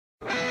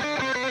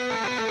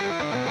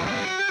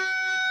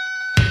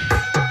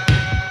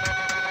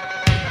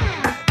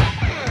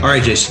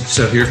right, Jason.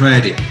 So here's my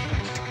idea.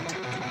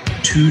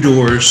 2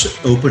 doors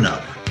open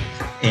up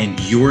and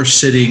you're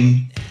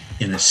sitting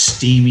in a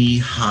steamy,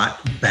 hot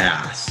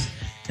bath.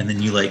 And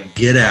then you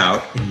get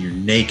out and you're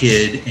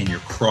naked and you're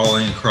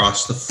crawling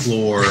across the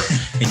floor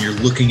and you're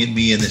looking at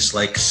me in this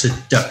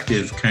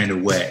seductive kind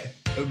of way.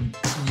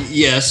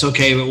 Yes.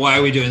 Okay. But why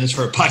are we doing this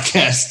for a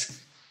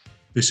podcast?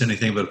 Who said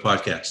anything about a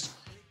podcast?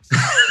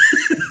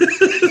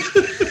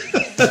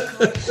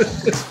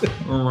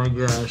 Oh my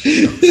gosh.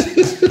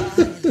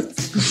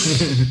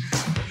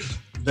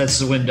 That's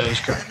the Windows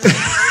crack.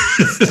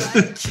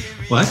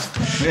 What?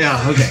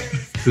 Yeah. Okay.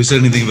 Who said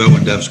anything about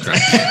when doves cry?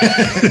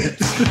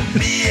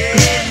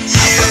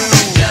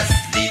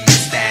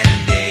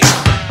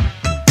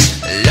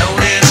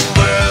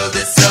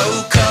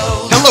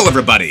 Hello,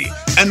 everybody,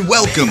 and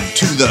welcome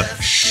to the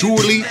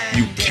Surely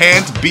You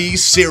Can't Be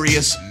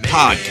Serious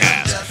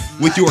podcast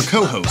with your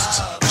co-hosts,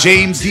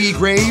 James D.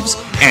 Graves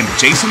and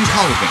Jason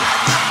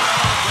Collivan.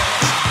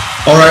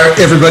 All right,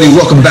 everybody,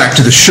 welcome back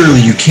to the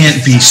Surely You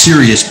Can't Be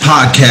Serious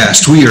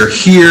podcast. We are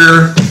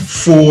here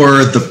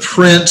for the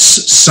Prince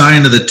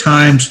Sign of the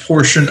Times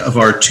portion of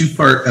our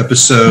 2-part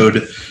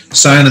episode,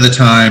 Sign of the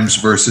Times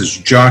versus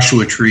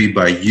Joshua Tree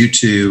by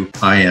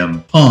U2. I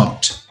am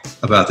pumped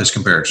about this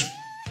comparison.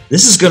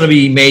 This is going to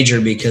be major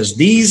because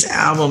these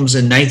albums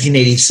in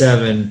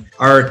 1987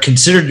 are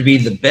considered to be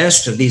the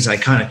best of these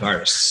iconic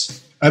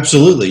artists.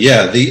 Absolutely,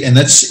 yeah.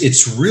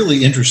 It's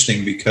really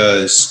interesting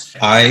because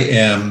I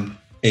am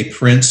a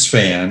Prince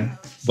fan,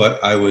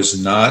 but I was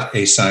not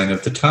a Sign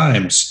of the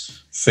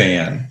Times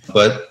fan.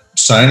 But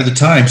Sign of the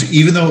Times,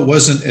 even though it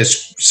wasn't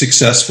as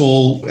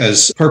successful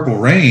as Purple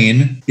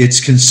Rain,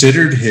 it's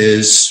considered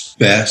his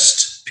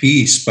best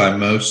piece by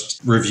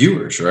most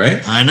reviewers,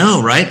 right? I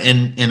know, right?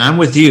 And I'm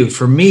with you.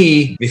 For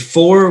me,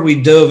 before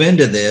we dove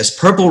into this,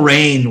 Purple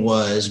Rain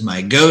was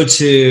my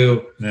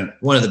go-to,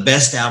 one of the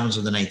best albums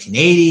of the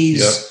 1980s.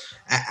 Yep.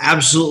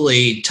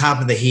 Absolutely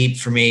top of the heap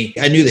for me.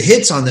 I knew the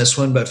hits on this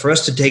one, but for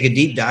us to take a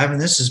deep dive in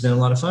this has been a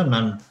lot of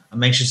fun.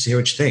 I'm anxious to hear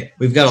what you think.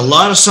 We've got a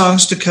lot of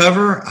songs to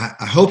cover.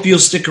 I hope you'll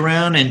stick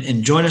around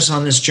and join us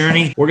on this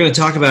journey. We're going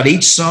to talk about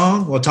each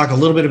song. We'll talk a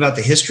little bit about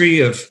the history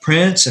of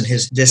Prince and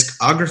his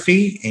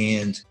discography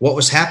and what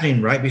was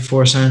happening right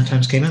before Sign of the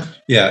Times came out.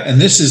 Yeah,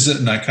 and this is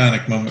an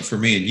iconic moment for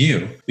me and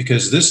you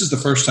because this is the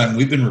first time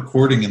we've been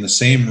recording in the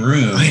same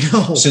room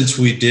since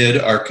we did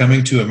our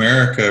Coming to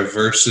America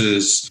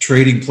versus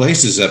Trading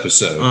Places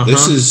episode. Uh-huh.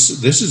 This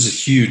is a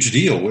huge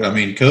deal. I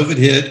mean, COVID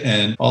hit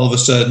and all of a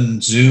sudden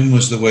Zoom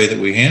was the way that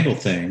we handled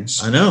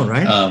things. I know,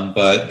 right?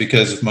 But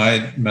because of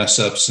my mess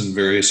ups in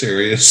various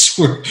areas,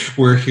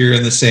 we're here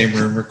in the same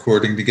room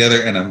recording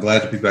together, and I'm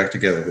glad to be back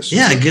together. Good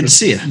to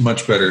see you.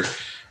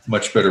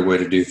 Much better way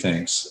to do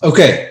things.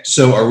 Okay,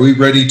 so are we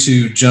ready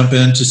to jump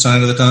into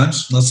Sign of the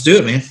Times? Let's do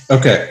it, man.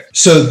 Okay,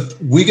 so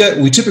we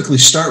typically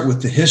start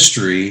with the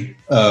history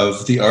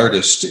of the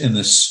artist in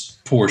this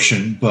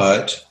portion,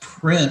 but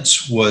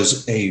Prince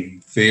was a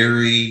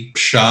very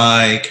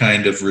shy,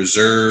 kind of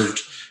reserved,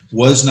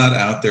 was not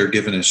out there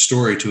giving his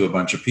story to a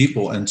bunch of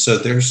people. And so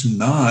there's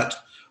not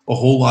a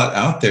whole lot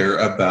out there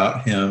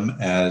about him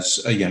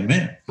as a young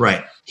man.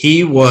 Right.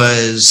 He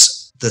was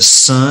the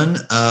son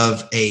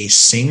of a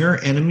singer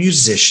and a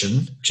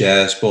musician.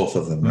 Jazz, both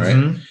of them, right?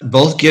 Mm-hmm.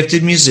 Both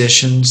gifted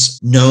musicians,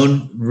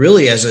 known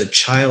really as a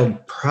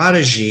child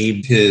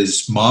prodigy.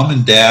 His mom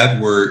and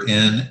dad were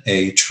in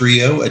a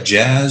trio, a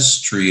jazz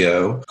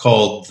trio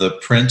called the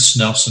Prince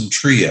Nelson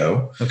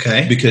Trio.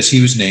 Okay. Because he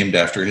was named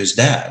after his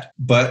dad.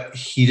 But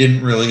he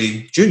didn't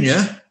really...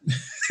 Junior.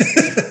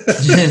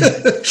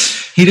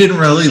 He didn't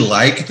really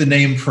like the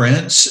name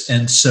Prince,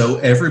 and so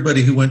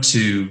everybody who went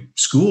to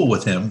school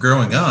with him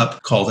growing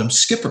up called him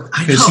Skipper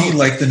because he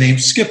liked the name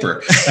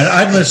Skipper. And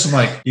I'm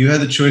like, you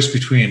had the choice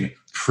between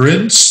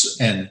Prince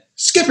and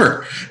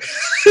Skipper.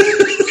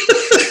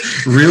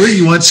 Really?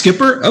 You want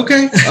Skipper?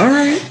 Okay. All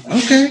right.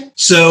 Okay.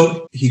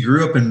 So he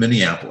grew up in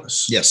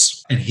Minneapolis.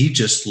 Yes. And he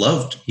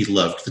loved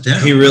the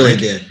town. He really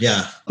did.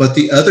 Yeah. But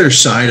the other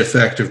side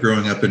effect of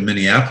growing up in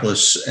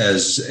Minneapolis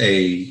as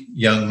a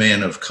young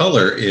man of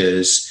color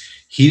is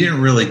he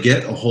didn't really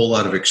get a whole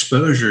lot of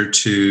exposure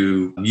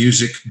to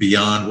music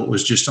beyond what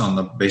was just on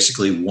the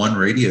basically one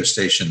radio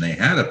station they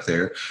had up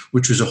there,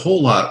 which was a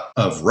whole lot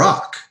of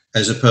rock,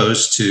 as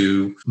opposed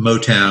to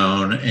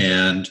Motown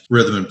and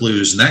rhythm and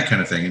blues and that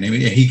kind of thing. And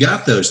he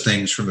got those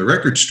things from the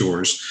record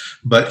stores,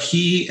 but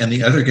he and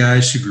the other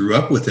guys who grew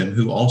up with him,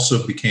 who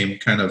also became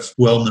kind of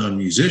well-known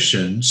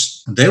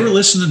musicians, they were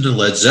listening to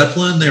Led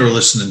Zeppelin, they were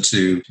listening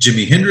to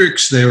Jimi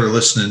Hendrix, they were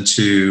listening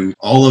to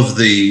all of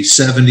the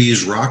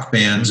 70s rock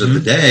bands of the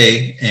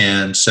day.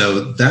 And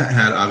so that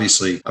had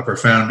obviously a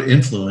profound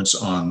influence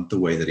on the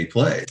way that he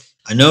played.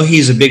 I know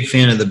he's a big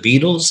fan of the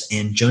Beatles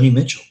and Joni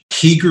Mitchell.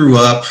 He grew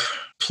up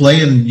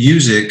playing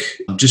music,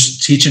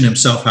 just teaching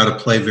himself how to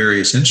play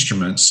various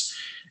instruments.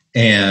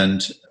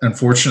 And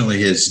unfortunately,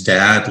 his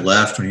dad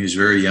left when he was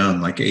very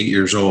young, like 8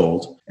 years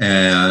old.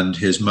 And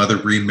his mother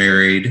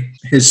remarried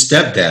his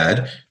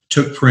stepdad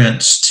took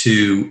Prince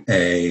to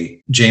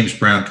a James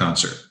Brown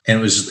concert.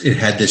 And it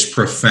had this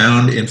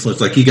profound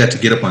influence. Like, he got to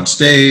get up on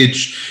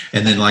stage,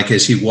 and then, like,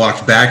 as he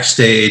walked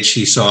backstage,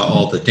 he saw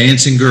all the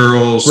dancing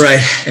girls,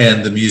 right,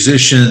 and the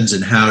musicians,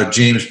 and how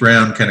James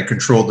Brown kind of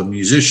controlled the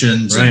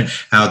musicians, right, and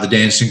how the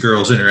dancing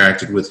girls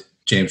interacted with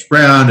James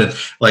Brown. And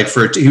like,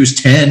 he was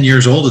 10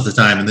 years old at the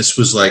time, and this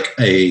was like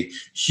a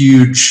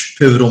huge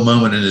pivotal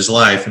moment in his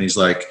life. And he's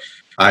like,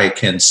 I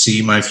can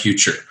see my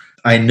future.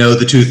 I know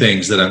the two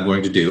things that I'm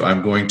going to do.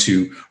 I'm going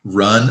to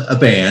run a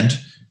band,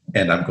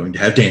 and I'm going to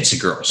have dancing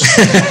girls.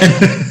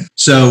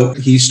 So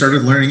he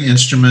started learning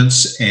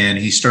instruments, and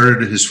his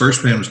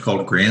first band was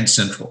called Grand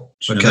Central.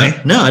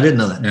 Okay. No, I didn't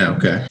know that. Yeah.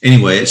 Okay.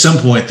 Anyway, at some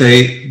point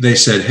they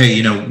said, hey,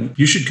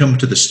 you should come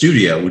to the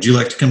studio. Would you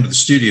like to come to the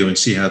studio and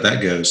see how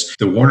that goes?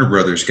 The Warner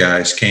Brothers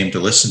guys came to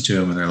listen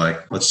to him, and they're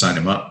like, let's sign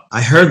him up.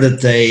 I heard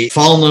that they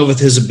fall in love with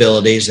his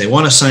abilities. They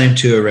want to sign him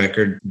to a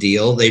record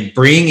deal. They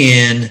bring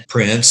in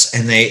Prince,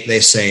 and they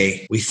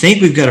say, we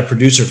think we've got a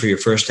producer for your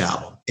first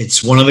album.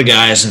 It's one of the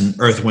guys in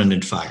Earth, Wind,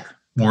 and Fire.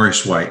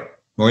 Maurice White.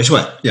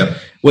 Yep.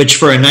 Which,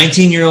 for a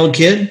 19-year-old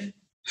kid,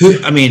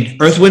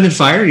 Earth, Wind, and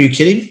Fire, are you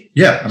kidding?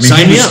 Yeah.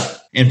 Sign me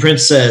up. And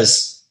Prince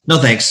says, no,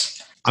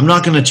 thanks. I'm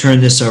not going to turn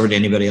this over to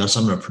anybody else.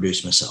 I'm going to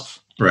produce myself.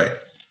 Right.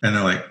 And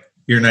they're like,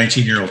 you're a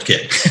 19-year-old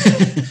kid.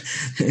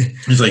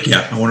 He's like,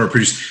 yeah, I want to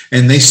produce.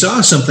 And they saw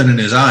something in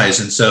his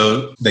eyes. And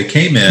so they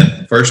came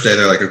in. First day,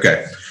 they're like,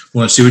 okay, we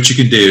want to see what you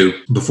can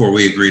do before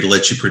we agree to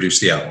let you produce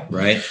the album.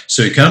 Right.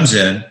 So he comes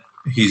in.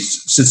 He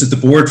sits at the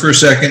board for a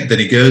second, then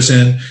he goes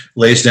in,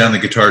 lays down the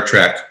guitar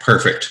track,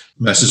 perfect.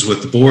 Messes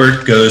with the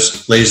board,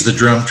 goes, lays the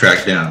drum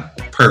track down,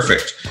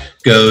 perfect.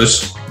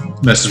 Goes,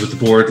 messes with the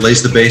board,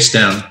 lays the bass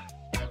down,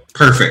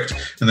 perfect.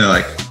 And they're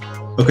like,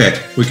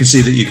 okay, we can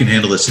see that you can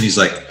handle this. And he's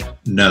like,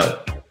 no,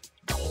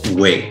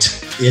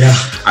 wait. Yeah.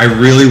 I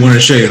really want to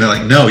show you. And they're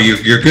like, no,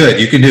 you're good.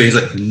 You can do it. He's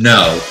like,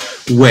 no,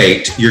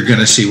 wait, you're going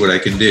to see what I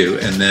can do.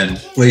 And then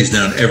lays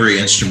down every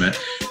instrument.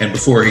 And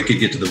before he could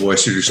get to the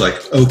voice, they're just like,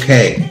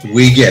 okay,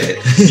 we get it.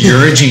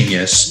 You're a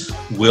genius.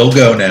 We'll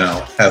go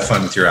now. Have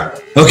fun with your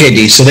album. Okay,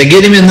 D. So they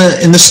get him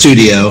in the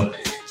studio.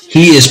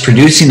 He is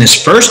producing his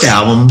first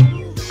album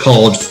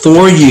called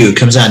For You.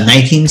 Comes out in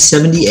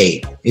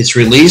 1978. It's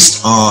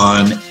released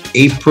on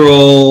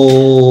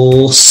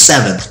April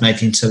 7th,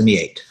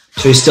 1978.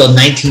 So he's still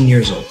 19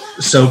 years old.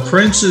 So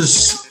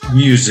Prince's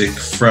music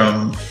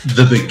from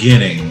the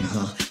beginning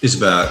is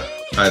about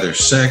either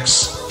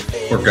sex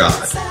or God.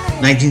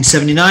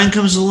 1979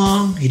 comes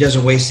along. He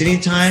doesn't waste any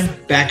time.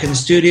 Back in the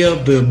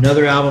studio. Boom.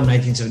 Another album,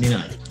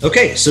 1979.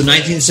 Okay, so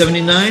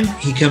 1979,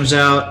 he comes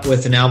out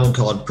with an album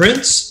called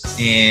Prince.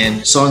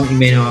 And song that you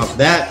may know off of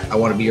that, I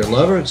Want to Be Your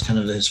Lover. It's kind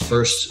of his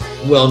first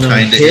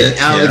well-known hit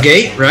out of the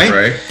gate, right?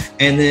 Right.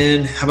 And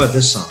then, how about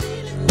this song?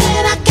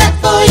 When I get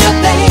for you,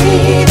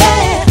 baby,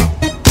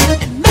 it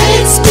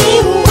makes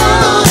me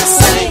want to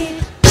say,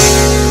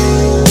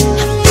 I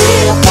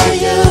feel for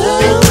you.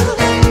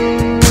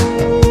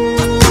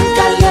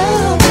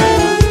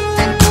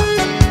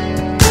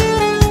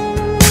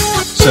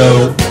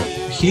 So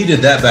he did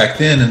that back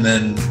then, and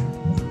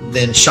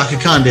then Chaka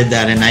Khan did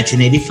that in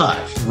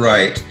 1985.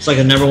 Right. It's like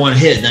a number one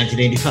hit in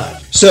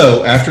 1985.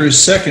 So after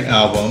his second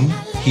album,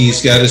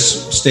 he's got his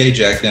stage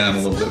act down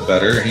a little bit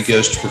better, and he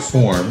goes to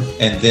perform,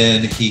 and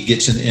then he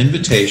gets an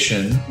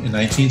invitation in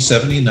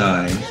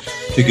 1979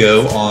 to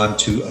go on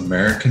to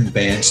American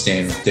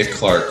Bandstand with Dick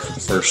Clark for the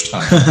first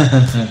time.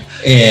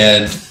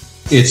 And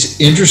it's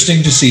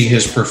interesting to see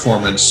his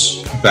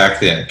performance back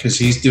then, because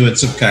he's doing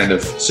some kind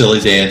of silly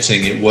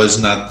dancing. It was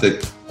not the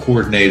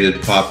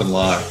coordinated pop and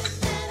lock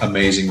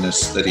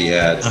amazingness that he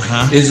had.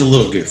 It's a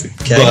little goofy.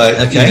 Okay.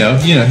 But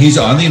you know, he's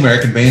on the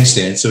American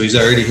Bandstand, so he's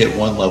already hit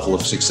one level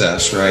of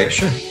success, right?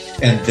 Sure.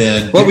 And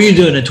then what were you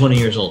doing at 20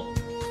 years old?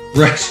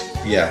 Right.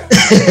 Yeah.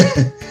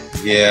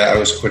 Yeah, I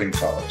was quitting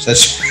college.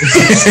 That's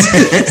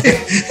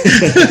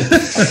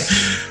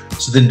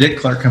So then Dick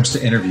Clark comes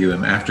to interview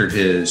him after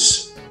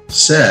his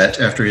set,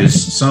 after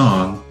his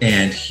song,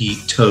 and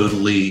he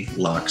totally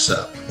locks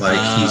up. Like,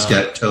 he's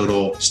got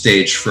total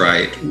stage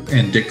fright.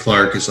 And Dick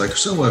Clark is like,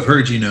 so I've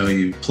heard,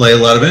 you play a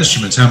lot of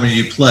instruments. How many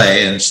do you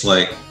play? And it's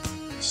like,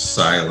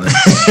 silence.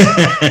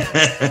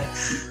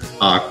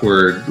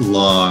 Awkward,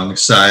 long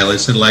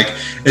silence. And like,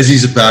 as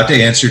he's about to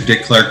answer,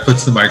 Dick Clark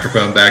puts the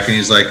microphone back and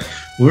he's like,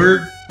 we'll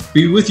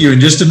be with you in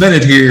just a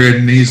minute here.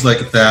 And he's like,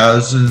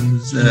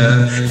 thousands.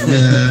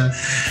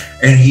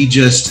 And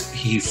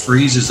he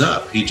freezes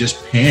up. He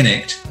just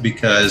panicked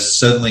because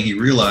suddenly he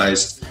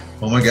realized,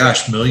 oh my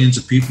gosh, millions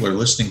of people are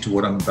listening to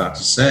what I'm about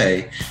to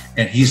say.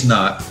 And it's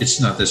not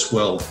this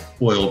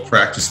well-oiled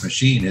practice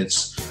machine.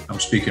 I'm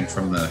speaking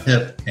from the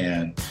hip,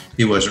 and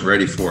he wasn't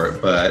ready for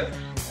it. But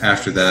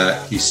after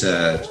that, he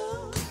said,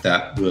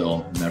 that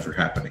will never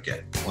happen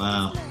again.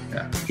 Wow.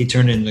 Yeah. He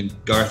turned into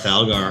Garth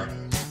Algar.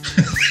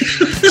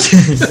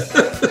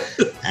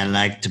 I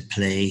like to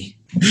play.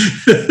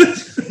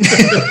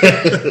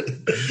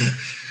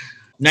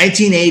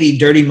 1980,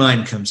 Dirty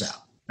Mind comes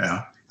out.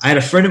 Yeah. I had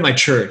a friend at my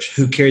church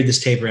who carried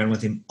this tape around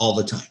with him all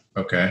the time.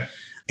 Okay.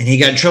 And he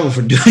got in trouble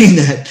for doing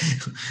that,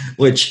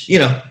 which,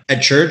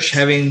 at church,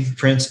 having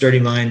Prince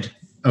Dirty Mind.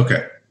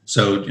 Okay.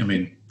 So, I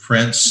mean,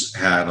 Prince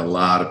had a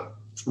lot of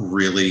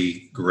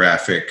really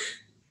graphic,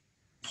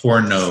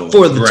 pornographic.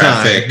 For the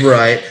time,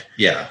 right.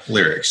 Yeah,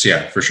 lyrics.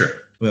 Yeah, for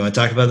sure. We want to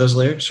talk about those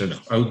lyrics or no?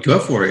 Oh, go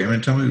for it. I mean,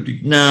 tell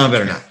me. No,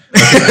 better not.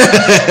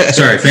 Okay.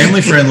 Sorry,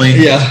 family friendly.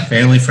 Yeah.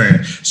 Family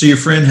friendly. So your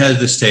friend had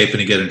this tape and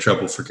he got in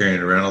trouble for carrying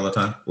it around all the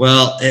time?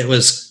 Well, it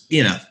was,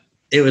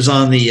 it was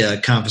on the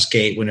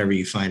confiscate whenever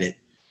you find it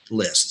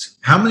list.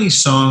 How many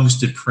songs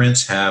did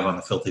Prince have on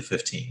the Filthy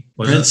 15?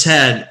 Prince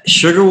had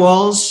Sugar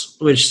Walls,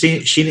 which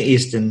Sheena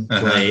Easton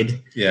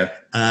played. Yeah.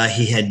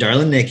 He had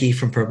Darling Nikki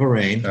from Purple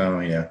Rain. Oh,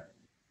 yeah.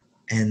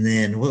 And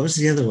then what was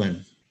the other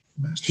one?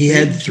 He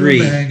had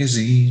 3.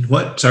 Magazine.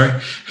 What? Sorry.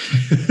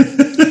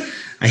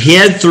 He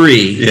had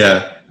 3.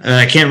 Yeah.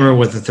 I can't remember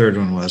what the third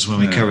one was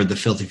when we covered the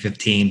Filthy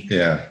 15.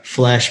 Yeah.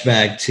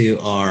 Flashback to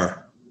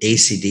our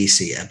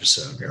AC/DC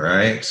episode.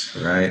 Right.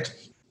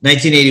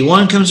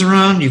 1981 comes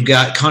around. You've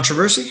got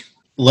Controversy.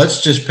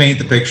 Let's just paint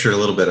the picture a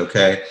little bit,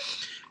 okay?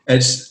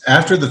 It's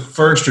after the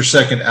first or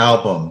second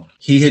album,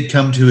 he had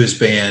come to his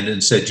band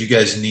and said, you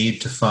guys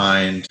need to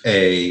find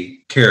a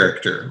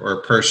character or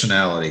a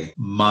personality.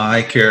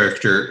 My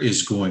character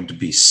is going to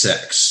be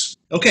sex.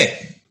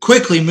 Okay.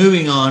 Quickly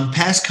moving on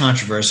past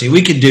Controversy.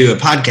 We could do a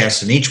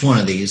podcast in each one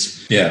of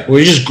these. Yeah.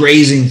 We're just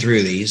grazing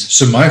through these.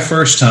 So the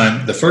first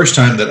time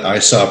that I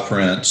saw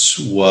Prince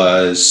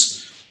was,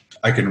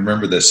 I can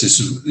remember this.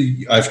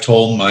 I've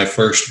told my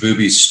first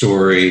boobies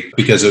story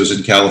because it was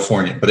in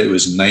California, but it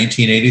was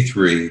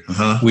 1983.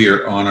 We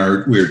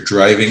are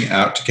driving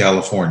out to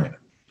California.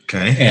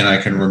 Okay. And I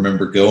can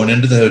remember going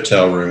into the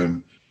hotel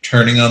room,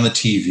 turning on the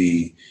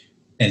TV,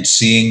 and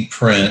seeing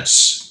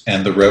Prince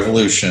and the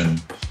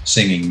Revolution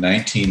singing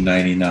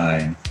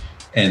 1999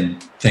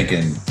 and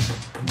thinking,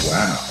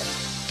 wow,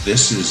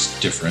 this is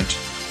different.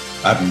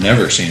 I've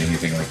never seen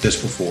anything like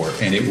this before.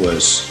 And it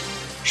was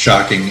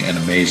shocking and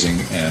amazing,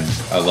 and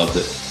I loved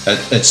it.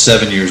 At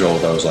 7 years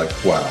old, I was like,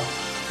 wow,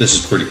 this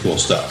is pretty cool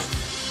stuff.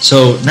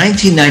 So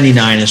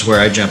 1999 is where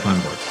I jump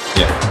on board.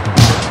 Yeah.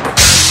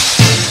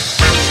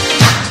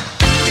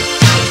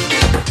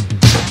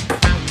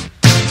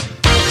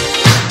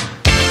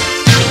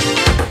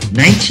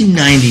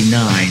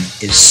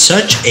 "1999" is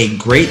such a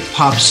great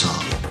pop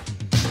song,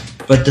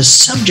 but the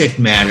subject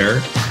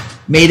matter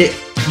made it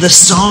the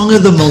song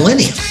of the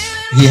millennium.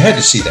 He had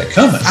to see that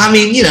coming. I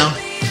mean,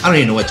 I don't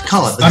even know what to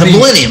call it, but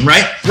millennium,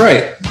 right?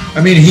 Right.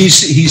 I mean,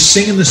 he's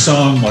singing the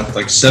song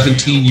like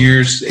 16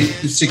 years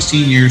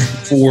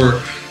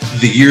before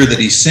the year that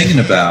he's singing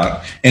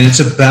about, and it's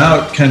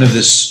about kind of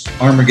this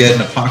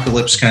Armageddon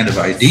apocalypse kind of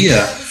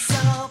idea,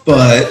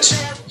 but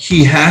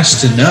he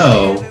has to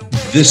know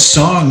this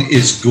song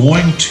is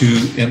going to,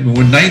 and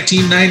when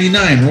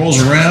 1999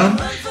 rolls around,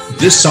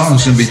 this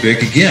song's going to be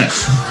big again.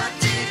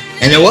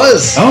 And it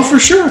was. Oh, for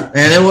sure.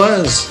 And it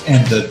was.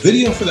 And the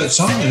video for that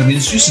song, I mean,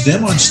 it's just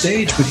them on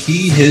stage, but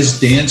his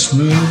dance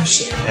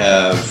moves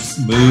have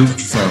moved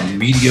from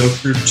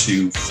mediocre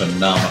to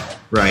phenomenal.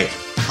 Right.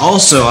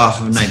 Also off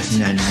of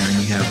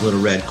 1999, you have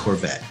Little Red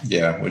Corvette.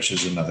 Yeah, which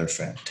is another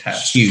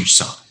fantastic. Huge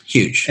song.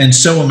 Huge. And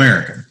so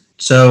American.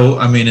 So,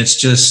 I mean, it's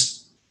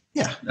just,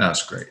 yeah.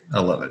 That's great.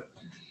 I love it.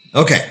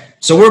 Okay.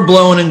 So we're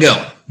blowing and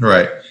going.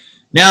 Right.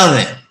 Now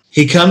then,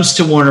 he comes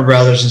to Warner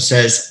Brothers and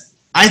says,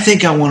 I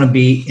think I want to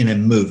be in a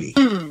movie.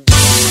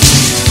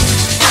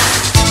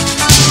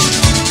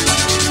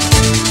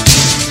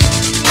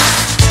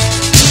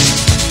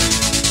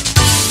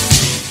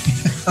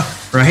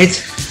 Right?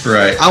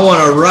 I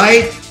want to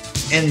write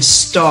and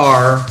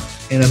star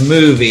in a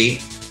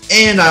movie,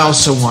 and I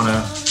also want to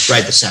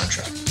write the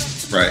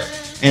soundtrack. Right.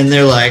 And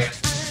they're like,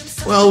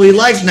 well, we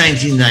like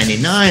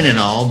 1999 and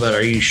all, but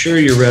are you sure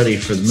you're ready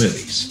for the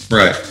movies?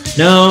 Right.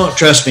 No,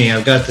 trust me,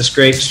 I've got this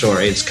great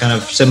story. It's kind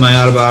of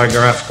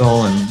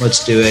semi-autobiographical, and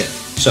let's do it.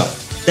 So,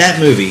 that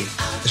movie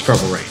is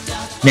Purple Rain.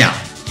 Now,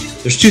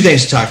 there's 2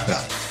 things to talk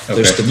about. Okay.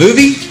 There's the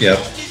movie, yep,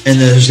 and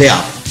there's the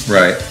album.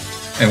 Right.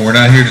 And we're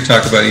not here to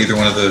talk about either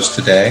one of those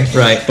today.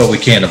 Right. But we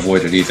can't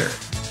avoid it either.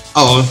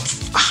 Oh,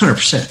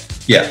 100%.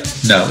 Yeah.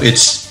 No, it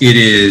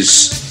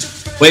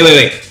is.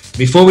 Wait.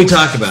 Before we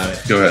talk about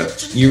it, go ahead.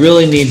 You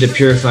really need to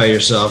purify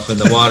yourself in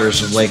the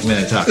waters of Lake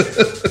Minnetonka.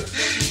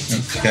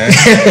 Okay.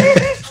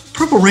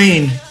 Purple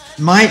Rain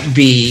might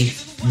be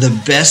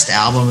the best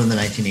album in the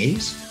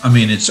 1980s. I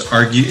mean, it's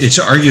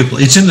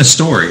arguably it's in the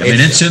story. I mean,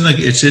 it's in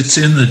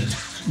the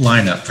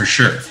lineup for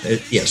sure.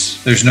 Yes.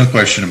 There's no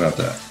question about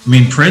that. I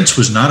mean, Prince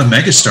was not a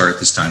megastar at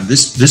this time.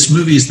 This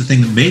movie is the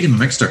thing that made him a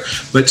megastar.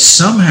 But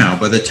somehow,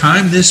 by the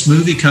time this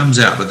movie comes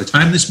out, by the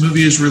time this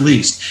movie is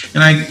released,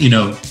 and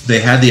they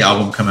had the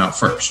album come out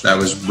first. That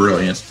was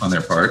brilliant on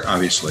their part,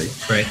 obviously.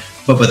 Right.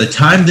 But by the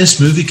time this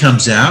movie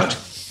comes out,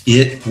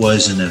 it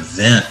was an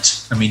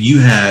event. I mean, you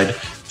had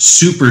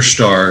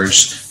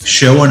superstars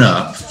showing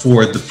up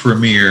for the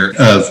premiere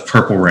of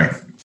Purple Rain.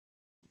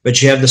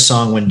 But you have the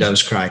song When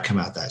Doves Cry come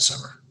out that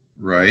summer.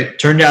 Right.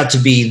 Turned out to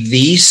be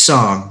the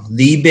song,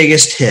 the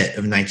biggest hit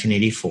of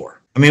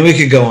 1984. I mean, we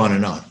could go on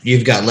and on.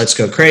 You've got Let's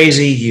Go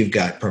Crazy. You've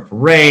got Purple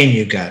Rain.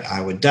 You've got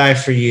I Would Die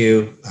For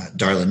You,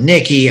 Darlin'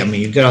 Nikki. I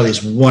mean, you've got all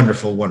these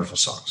wonderful, wonderful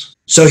songs.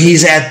 So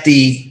he's at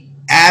the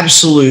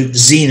absolute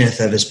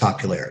zenith of his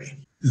popularity.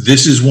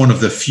 This is one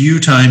of the few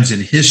times in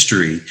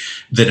history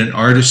that an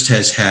artist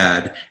has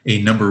had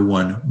a number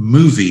one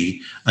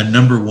movie, a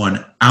number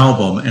one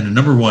album, and a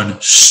number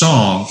one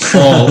song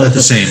all at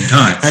the same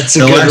time. That's a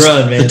good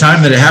run, man. The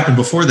time that it happened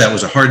before that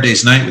was A Hard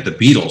Day's Night with the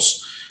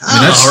Beatles.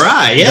 All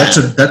right, yeah.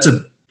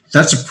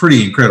 That's a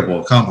pretty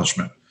incredible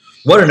accomplishment.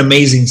 What an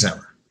amazing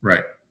summer.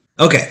 Right.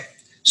 Okay,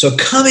 so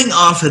coming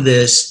off of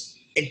this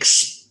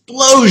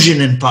explosion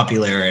in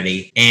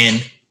popularity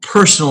and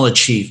personal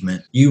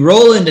achievement, you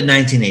roll into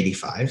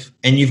 1985,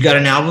 and you've got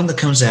an album that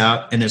comes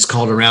out, and it's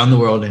called Around the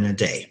World in a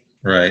Day.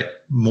 Right.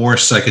 More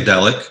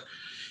psychedelic.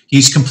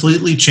 He's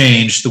completely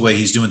changed the way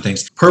he's doing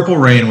things. Purple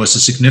Rain was a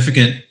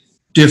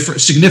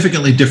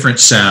significantly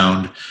different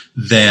sound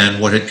than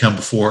what had come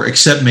before,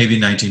 except maybe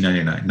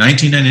 1999.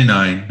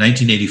 1999,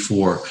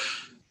 1984,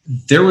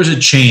 there was a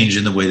change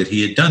in the way that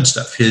he had done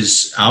stuff.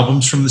 His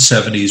albums from the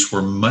 70s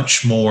were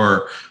much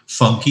more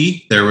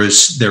funky. There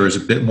was a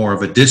bit more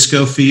of a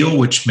disco feel,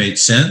 which made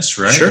sense,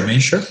 right?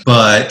 Sure.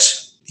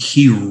 But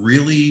he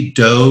really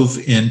dove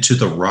into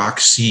the rock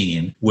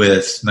scene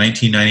with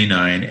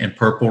 1999 and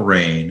Purple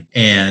Rain,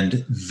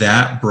 and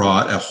that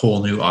brought a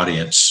whole new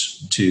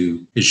audience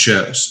to his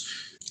shows.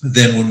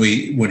 Then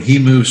when he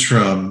moves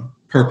from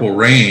Purple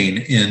Rain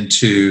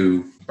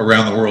into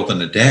Around the World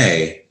in a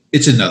Day,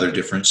 it's another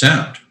different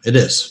sound. It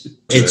is.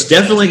 It's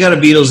definitely got a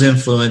Beatles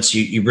influence.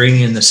 You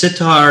bring in the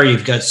sitar.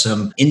 You've got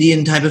some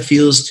Indian type of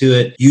feels to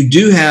it. You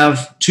do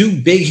have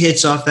two big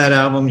hits off that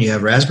album. You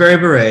have Raspberry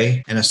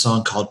Beret and a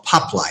song called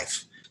Pop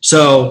Life.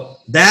 So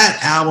that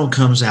album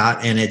comes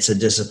out and it's a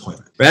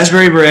disappointment.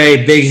 Raspberry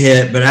Beret, big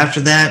hit, but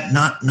after that,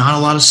 not a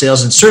lot of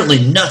sales, and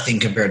certainly nothing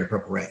compared to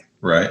Purple Rain.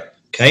 Right.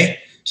 Okay,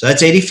 so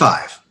that's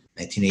 85.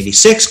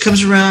 1986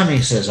 comes around and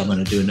he says, I'm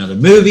going to do another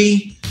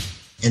movie,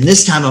 and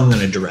this time I'm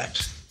going to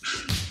direct.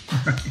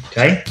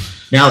 Okay,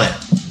 now then,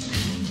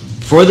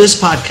 for this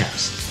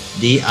podcast,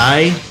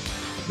 I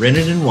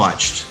rented and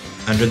watched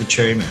Under the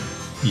Cherry Moon.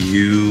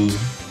 You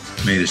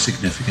made a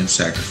significant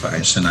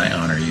sacrifice, and I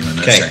honor you in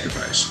that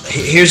sacrifice.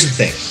 Here's the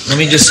thing. Let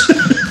me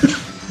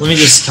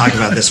just talk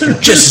about this for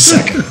just a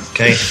second.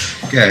 Okay.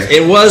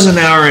 It was an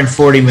hour and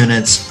 40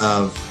 minutes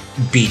of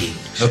beating.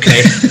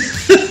 Okay.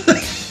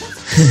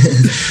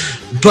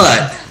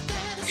 But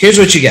here's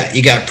what you got.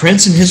 You got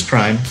Prince in his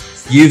prime.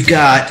 You've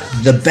got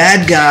the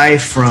bad guy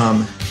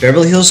from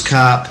Beverly Hills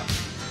Cop,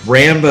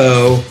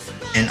 Rambo,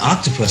 and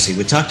Octopussy.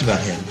 We talked about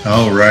him.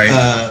 Oh, right.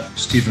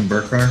 Stephen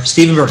Burkhardt.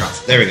 Stephen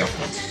Burkhardt. There we go.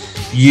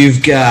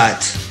 You've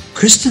got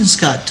Kristen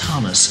Scott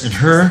Thomas in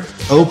her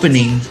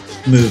opening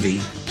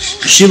movie.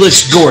 She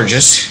looks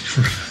gorgeous.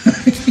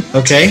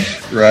 Okay?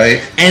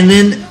 Right. And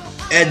then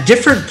at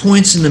different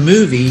points in the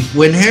movie,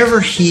 whenever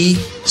he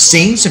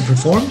sings and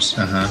performs,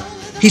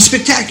 he's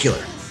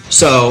spectacular.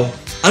 So,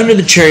 Under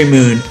the Cherry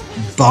Moon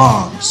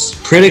bombs.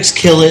 Critics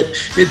kill it.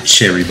 It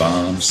cherry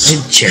bombs.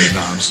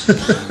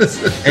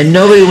 And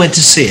nobody went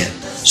to see it.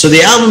 So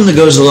the album that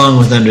goes along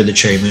with Under the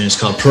Cherry Moon is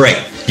called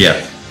Parade.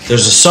 Yeah.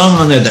 There's a song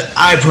on there that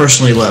I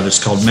personally love. It's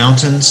called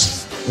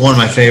Mountains. One of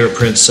my favorite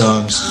Prince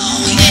songs.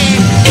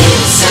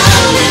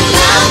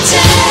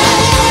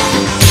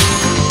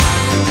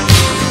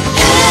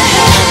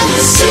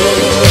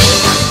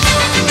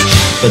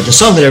 But the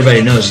song that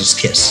everybody knows is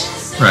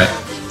Kiss. Right.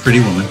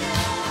 Pretty Woman.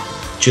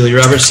 Julia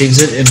Roberts sings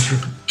it in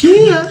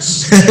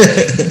Kiss.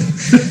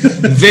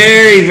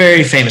 Very,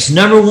 very famous.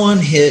 Number one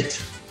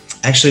hit.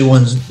 Actually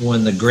won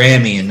the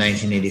Grammy in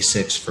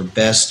 1986 for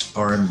Best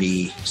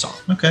R&B Song.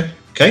 Okay.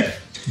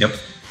 Yep.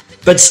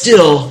 But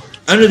still,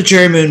 Under the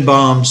Cherry Moon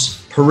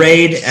bombs.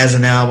 Parade as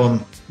an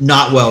album,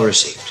 not well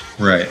received.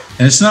 Right.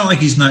 And it's not like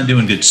he's not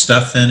doing good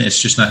stuff then.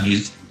 It's just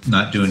he's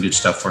not doing good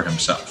stuff for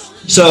himself.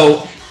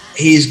 So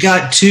he's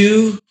got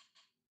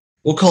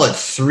we'll call it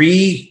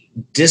three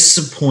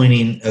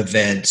disappointing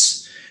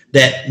events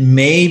that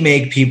may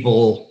make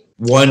people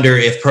wonder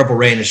if Purple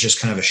Rain is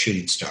just kind of a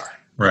shooting star.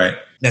 Right.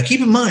 Now,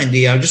 keep in mind,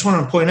 I just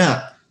want to point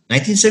out,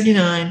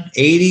 1979,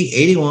 80,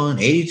 81,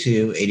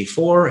 82,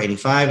 84,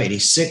 85,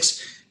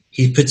 86,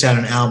 he puts out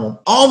an album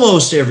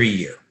almost every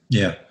year.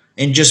 Yeah.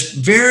 And just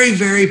very,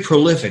 very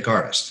prolific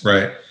artist.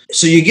 Right.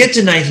 So you get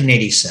to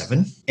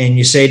 1987, and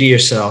you say to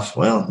yourself,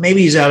 well,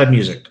 maybe he's out of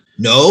music.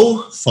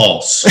 No.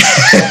 False.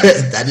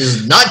 That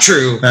is not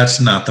true.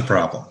 That's not the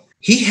problem.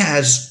 He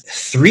has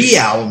 3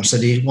 albums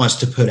that he wants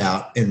to put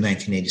out in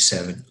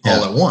 1987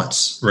 all at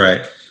once.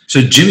 Right.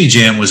 So Jimmy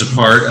Jam was a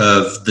part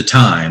of The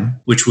Time,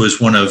 which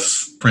was one of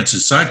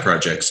Prince's side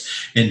projects.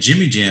 And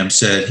Jimmy Jam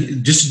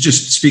said,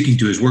 just speaking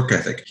to his work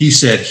ethic, he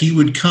said he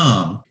would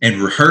come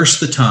and rehearse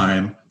The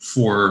Time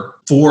for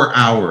 4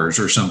 hours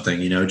or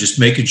something, just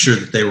making sure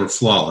that they were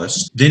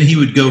flawless. Then he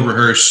would go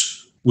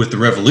rehearse with the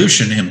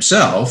Revolution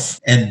himself,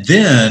 and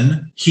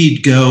then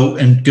he'd go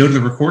to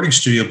the recording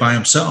studio by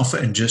himself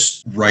and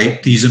just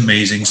write these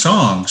amazing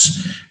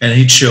songs. And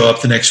he'd show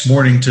up the next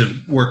morning to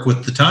work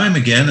with the Time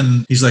again,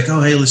 and he's like,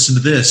 oh, hey, listen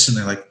to this. And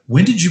they're like,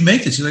 when did you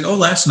make this? He's like, oh,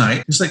 last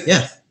night. He's like,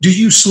 yeah. Do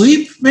you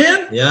sleep,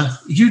 man? Yeah.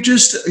 You're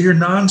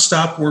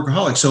nonstop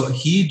workaholic. So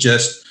he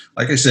just,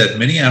 like I said,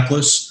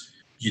 Minneapolis,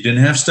 you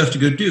didn't have stuff to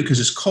go do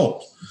because it's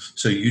cold.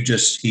 So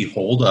he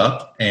holed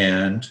up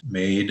and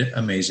made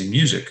amazing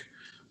music.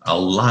 A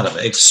lot of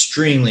it.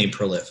 Extremely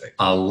prolific.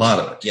 A lot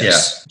of it,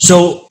 yes. Yeah.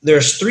 So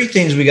there's 3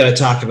 things we got to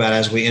talk about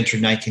as we enter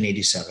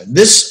 1987.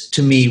 This,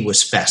 to me,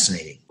 was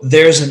fascinating.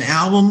 There's an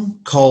album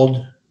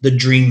called The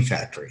Dream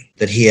Factory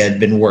that he had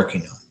been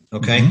working on,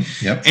 okay?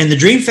 Mm-hmm. Yep. And The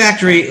Dream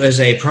Factory was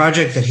a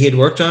project that he had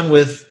worked on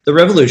with the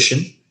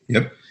Revolution.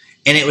 Yep.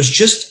 And it was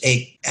just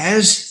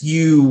as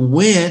you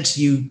went,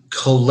 you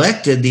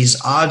collected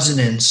these odds and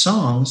ends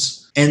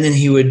songs, and then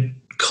he would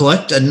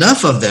collect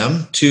enough of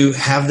them to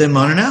have them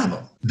on an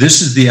album.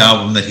 This is the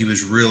album that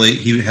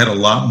he had a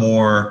lot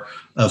more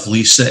of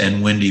Lisa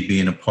and Wendy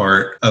being a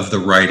part of the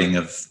writing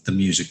of the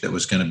music that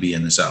was going to be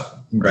in this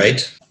album.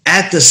 Right.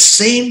 At the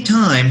same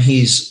time,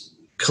 he's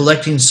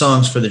collecting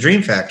songs for the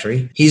Dream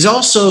Factory. He's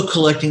also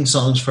collecting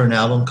songs for an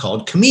album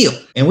called Camille.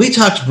 And we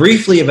talked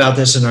briefly about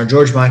this in our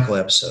George Michael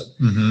episode.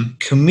 Mm-hmm.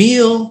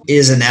 Camille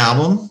is an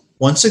album.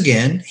 Once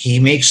again, he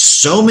makes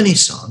so many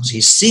songs.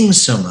 He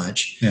sings so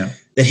much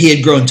that he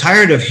had grown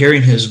tired of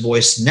hearing his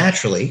voice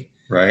naturally.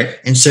 Right.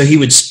 And so he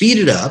would speed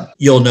it up.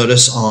 You'll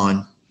notice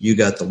on You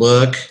Got the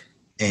Look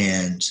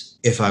and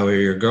If I Were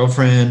Your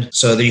Girlfriend.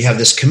 So there you have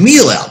this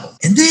Camille album.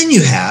 And then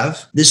you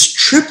have this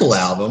triple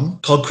album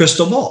called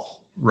Crystal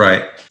Ball.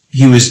 Right.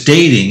 He was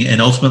dating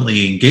and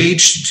ultimately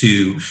engaged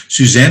to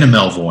Susanna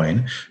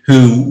Melvoin,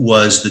 who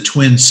was the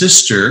twin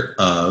sister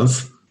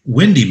of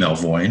Wendy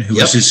Melvoin, who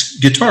was his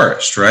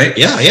guitarist, right?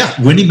 Yeah, yeah.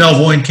 Wendy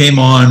Melvoin came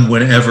on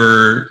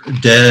whenever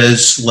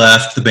Dez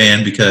left the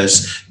band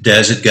because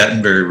Dez had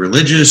gotten very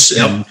religious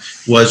and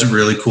wasn't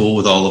really cool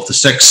with all of the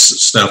sex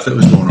stuff that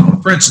was going on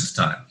with Prince at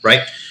the time.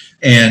 Right.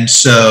 And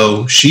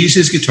so she's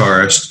his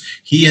guitarist.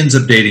 He ends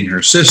up dating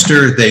her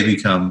sister. They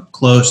become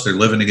close. They're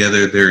living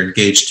together. They're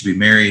engaged to be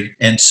married.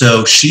 And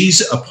so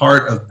she's a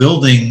part of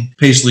building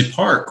Paisley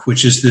Park,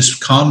 which is this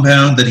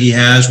compound that he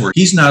has where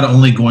he's not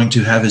only going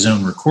to have his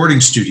own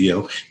recording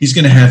studio, he's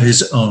going to have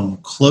his own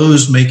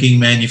clothes making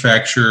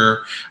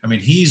manufacturer. I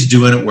mean, he's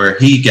doing it where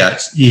he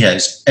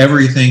has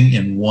everything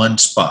in one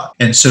spot.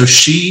 And so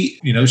she's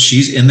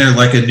in there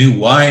like a new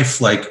wife,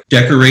 like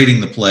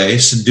decorating the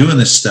place and doing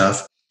this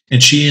stuff.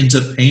 And she ends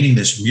up painting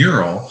this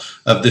mural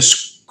of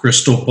this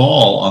crystal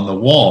ball on the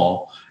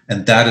wall.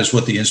 And that is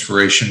what the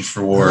inspiration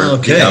for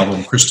the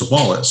album Crystal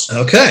Ball is.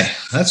 Okay.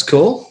 That's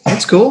cool.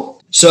 That's cool.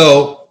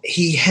 So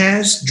he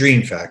has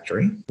Dream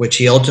Factory, which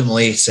he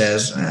ultimately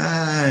says,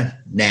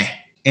 nah.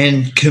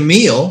 And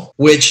Camille,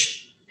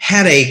 which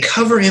had a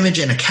cover image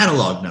and a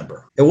catalog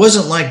number. It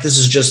wasn't like this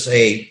is just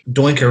a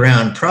doink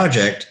around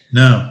project.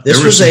 No.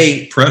 This was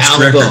a pressed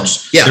album.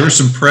 Records. Yeah. There were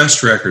some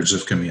pressed records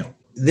of Camille.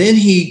 Then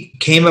he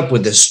came up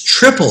with this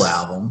triple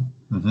album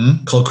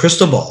called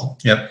Crystal Ball.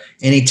 Yep.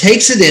 And he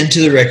takes it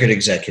into the record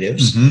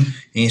executives. And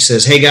he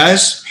says, hey,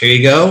 guys, here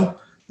you go.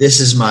 This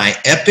is my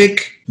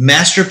epic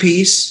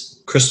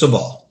masterpiece, Crystal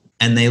Ball.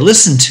 And they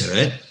listened to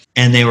it,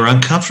 and they were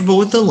uncomfortable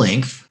with the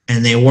length,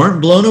 and they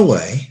weren't blown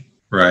away.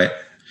 Right.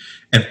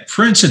 And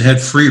Prince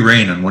had free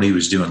reign on what he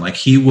was doing. Like,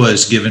 he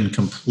was given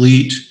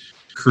complete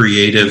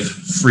creative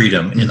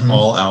freedom in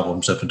all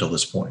albums up until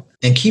this point.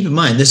 And keep in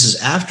mind, this is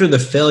after the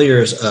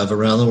failures of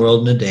Around the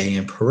World in a Day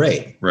and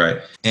Parade. Right.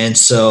 And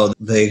so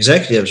the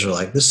executives are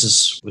like,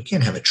 we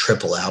can't have a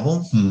triple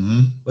album.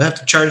 We'll have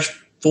to charge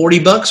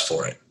 $40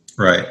 for it.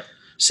 Right.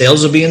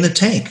 Sales will be in the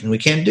tank, and we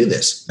can't do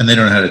this. And they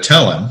don't know how to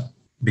tell him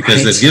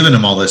because they've given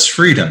him all this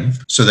freedom.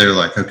 So they're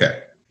like,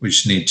 okay, we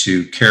just need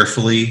to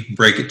carefully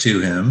break it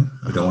to him.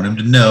 We don't want him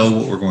to know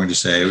what we're going to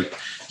say. We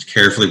just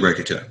carefully break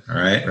it to him. All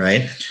right.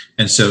 Right.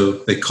 And so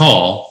they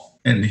call,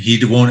 and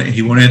he won't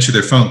answer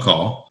their phone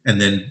call.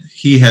 And then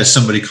he has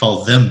somebody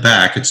call them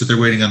back. And so they're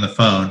waiting on the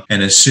phone.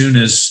 And as soon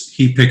as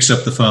he picks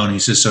up the phone, he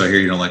says, so I hear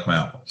you don't like my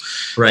album.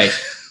 Right.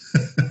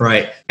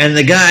 Right. And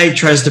the guy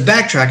tries to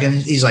backtrack,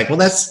 and he's like, well,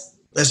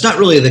 that's not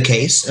really the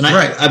case. And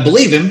I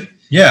believe him.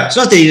 Yeah. It's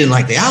not that he didn't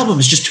like the album.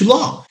 It's just too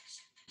long.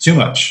 Too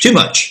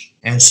much.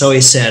 And so he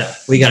said,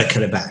 we got to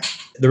cut it back.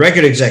 The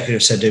record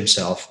executive said to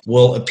himself,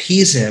 we'll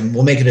appease him.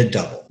 We'll make it a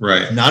double.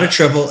 Right. Not a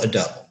triple, a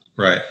double.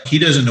 Right. He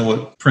doesn't know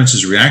what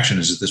Prince's reaction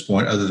is at this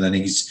point other than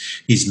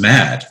he's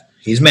mad.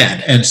 He's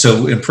mad. And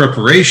so in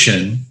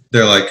preparation,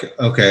 they're like,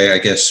 okay, I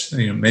guess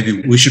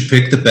maybe we should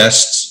pick the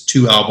best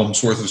 2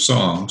 albums worth of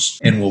songs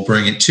and we'll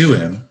bring it to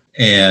him.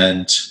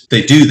 And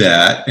they do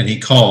that, and he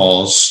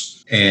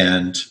calls,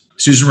 and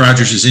Susan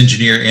Rogers, his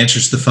engineer,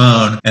 answers the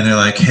phone, and they're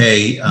like,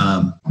 hey,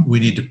 we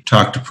need to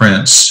talk to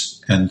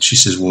Prince. And she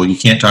says, well, you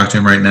can't talk to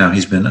him right now.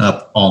 He's been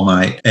up all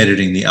night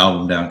editing the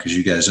album down because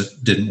you guys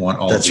didn't want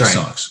all of these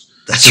songs.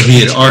 So he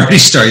had already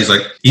started.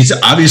 He's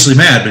obviously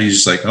mad, but he's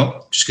just like,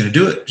 oh, just going to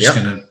do it. Just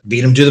going to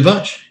beat him to the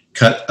punch.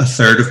 cut a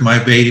third of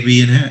my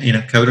baby in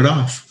half, cut it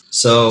off.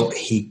 So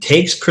he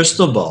takes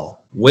Crystal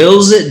Ball,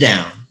 wills it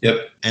down.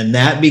 Yep. And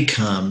that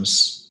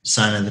becomes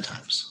Sign of the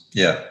Times.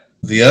 Yeah.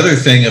 The other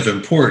thing of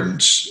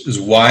importance is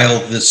while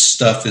this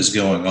stuff is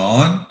going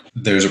on,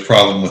 there's a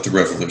problem with the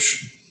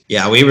Revolution.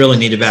 Yeah, we really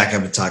need to back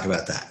up and talk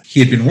about that. He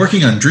had been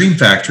working on Dream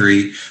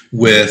Factory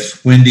with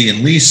Wendy and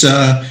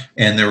Lisa,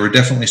 and there were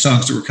definitely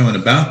songs that were coming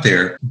about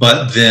there.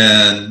 But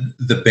then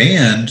the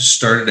band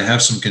started to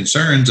have some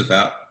concerns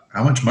about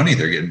how much money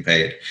they're getting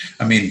paid.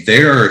 I mean,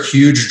 they are a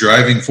huge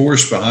driving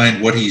force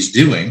behind what he's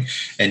doing.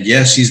 And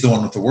yes, he's the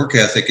one with the work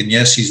ethic. And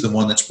yes, he's the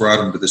one that's brought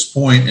him to this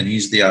point. And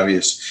he's the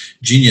obvious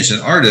genius and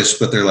artist.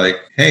 But they're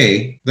like,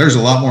 hey, there's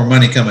a lot more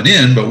money coming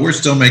in, but we're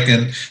still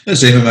making the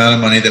same amount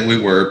of money that we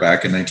were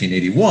back in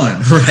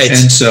 1981. Right.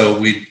 And so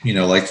we,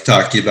 like to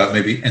talk to you about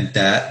and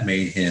that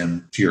made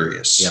him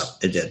furious. Yeah,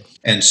 it did.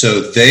 And so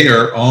they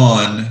are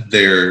on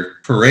their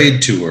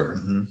parade tour.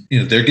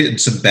 Mm-hmm. They're getting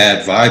some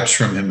bad vibes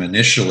from him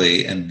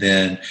initially. And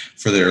then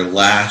for their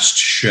last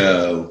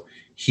show,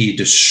 he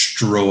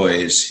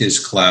destroys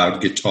his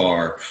cloud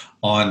guitar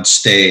on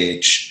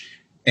stage.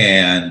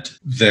 And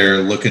they're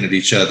looking at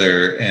each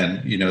other.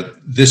 And,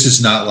 this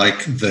is not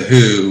like The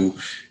Who,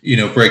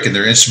 breaking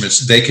their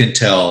instruments. They can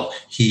tell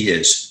he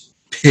is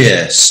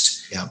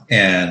pissed. Yeah.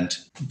 And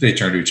they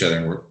turn to each other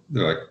and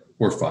they're like,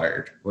 we're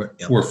fired.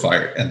 We're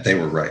fired. And they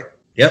were right.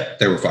 Yep.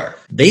 They were fired.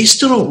 They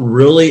still don't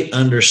really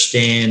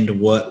understand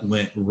what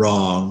went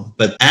wrong,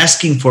 but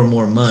asking for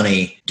more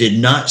money did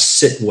not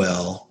sit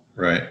well.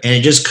 Right. And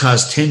it just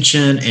caused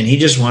tension, and he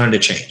just wanted to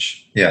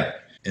change. Yeah.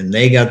 And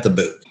they got the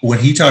boot. When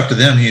he talked to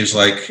them, he was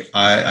like,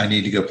 I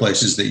need to go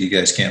places that you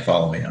guys can't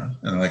follow me on.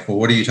 And I'm like, well,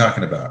 what are you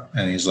talking about?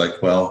 And he's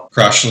like, well,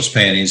 crotchless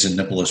panties and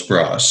nippleless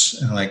bras.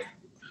 And I'm like,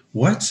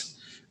 what?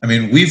 I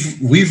mean,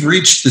 we've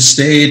reached the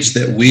stage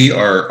that we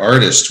are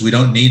artists. We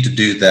don't need to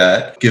do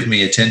that give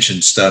me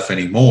attention stuff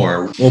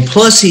anymore. Well,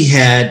 plus he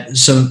had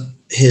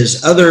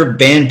his other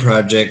band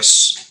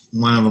projects.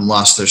 One of them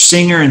lost their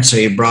singer, and so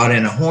he brought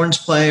in a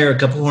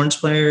couple horns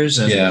players.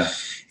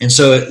 And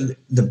so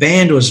the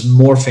band was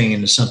morphing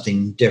into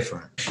something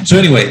different. So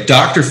anyway,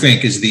 Dr.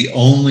 Fink is the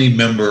only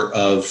member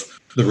of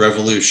the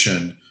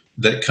Revolution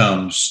that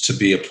comes to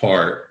be a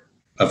part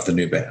of the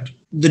new band.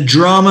 The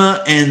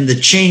drama and the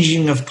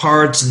changing of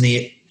parts and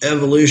the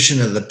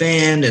evolution of the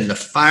band and the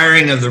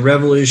firing of the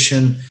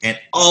Revolution and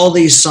all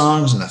these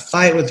songs and the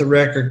fight with the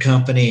record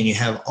company, and you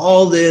have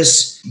all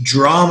this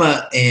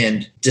drama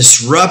and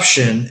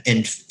disruption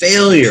and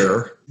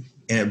failure,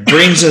 and it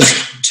brings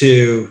us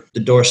to the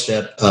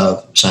doorstep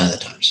of Sign of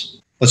the Times.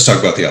 Let's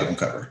talk about the album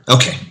cover.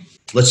 Okay,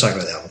 let's talk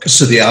about the album cover.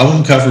 So the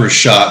album cover is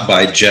shot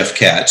by Jeff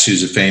Katz,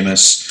 who's a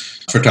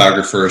famous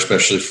photographer,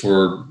 especially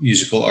for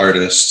musical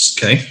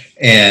artists. Okay.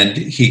 And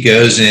he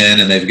goes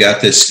in and they've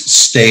got this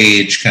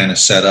stage kind of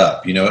set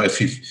up.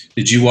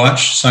 Did you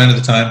watch Sign of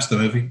the Times, the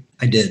movie?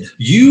 I did.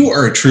 You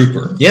are a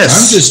trooper.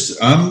 Yes.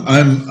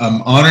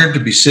 I'm honored to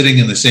be sitting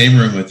in the same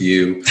room with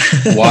you,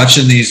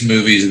 watching these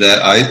movies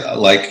that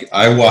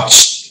I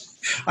watched.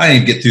 I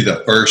didn't get through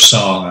the first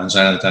song on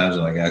Sign of the Times.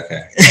 I'm like,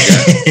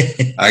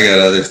 okay, I got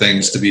other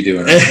things to be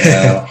doing right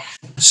now.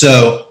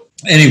 So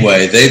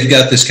anyway, they've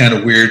got this kind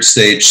of weird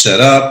stage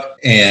set up,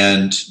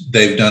 and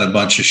they've done a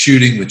bunch of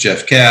shooting with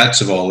Jeff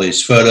Katz of all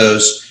these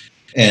photos.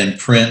 And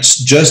Prince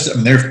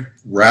they're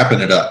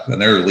wrapping it up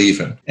and they're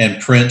leaving.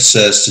 And Prince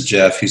says to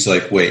Jeff, he's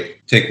like,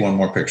 wait, take one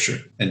more picture.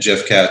 And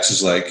Jeff Katz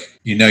is like,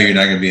 you're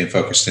not going to be in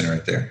focus in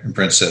right there. And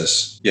Prince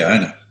says, yeah, I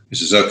know. He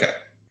says, okay.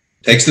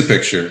 Takes the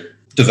picture,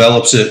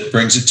 develops it,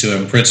 brings it to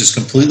him. Prince is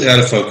completely out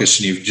of focus,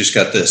 and you've just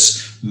got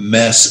this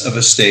mess of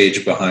a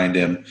stage behind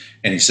him.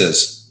 And he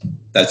says,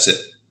 that's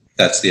it.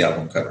 That's the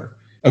album cover.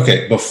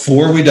 Okay,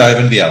 before we dive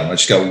into the album, I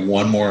just got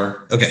one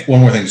more thing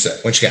to say.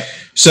 What you got?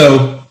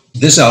 So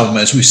this album,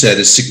 as we said,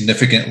 is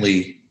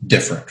significantly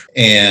different.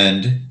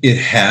 And it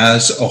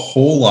has a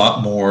whole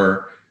lot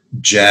more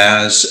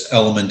jazz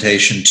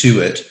elementation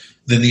to it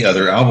than the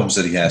other albums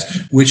that he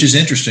has, which is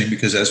interesting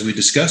because, as we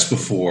discussed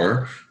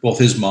before, both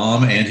his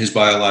mom and his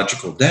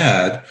biological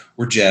dad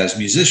were jazz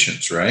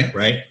musicians, right?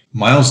 Right.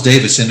 Miles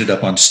Davis ended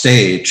up on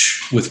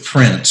stage with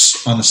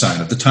Prince on the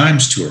Sign of the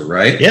Times tour,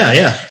 right?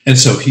 Yeah. And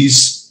so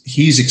he's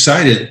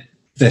excited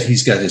that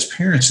he's got his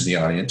parents in the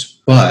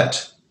audience,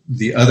 but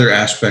the other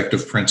aspect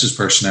of Prince's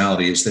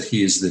personality is that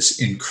he is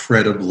this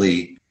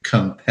incredibly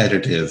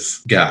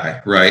competitive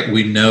guy, right?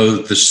 We know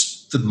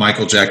the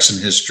Michael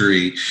Jackson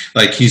history.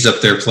 Like, he's up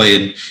there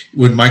playing.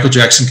 When Michael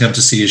Jackson comes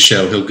to see his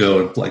show, he'll go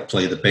and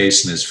play the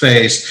bass in his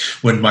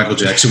face. When Michael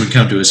Jackson would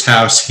come to his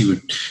house, he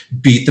would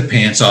beat the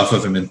pants off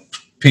of him in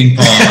ping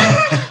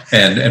pong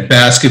and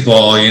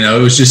basketball.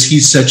 It was just,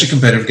 he's such a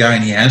competitive guy,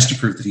 and he has to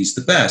prove that he's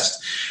the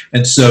best.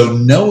 And so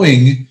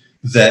knowing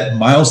that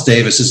Miles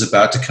Davis is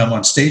about to come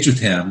on stage with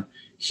him,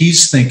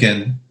 he's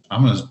thinking,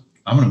 I'm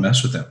gonna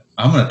mess with him.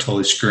 I'm going to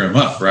totally screw him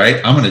up,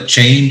 right? I'm going to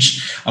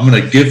change. I'm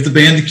going to give the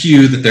band the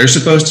cue that they're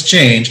supposed to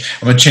change.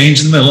 I'm going to change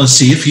in the middle and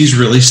see if he's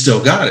really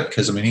still got it.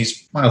 Because,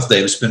 he's Miles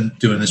Davis, been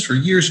doing this for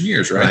years and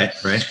years, right?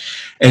 Right.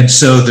 And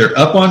so they're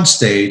up on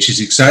stage. He's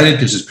excited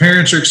because his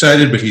parents are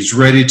excited, but he's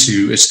ready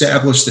to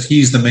establish that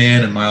he's the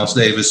man. And Miles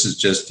Davis is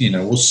just,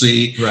 we'll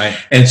see. Right.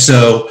 And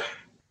so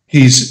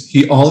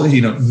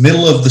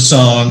middle of the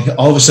song,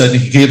 all of a sudden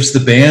he gives the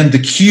band the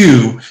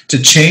cue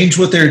to change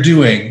what they're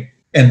doing.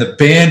 And the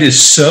band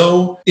is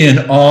so in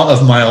awe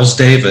of Miles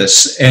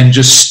Davis and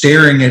just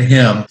staring at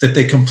him that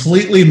they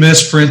completely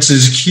miss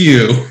Prince's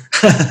cue.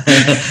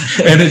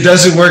 And it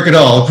doesn't work at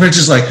all. Prince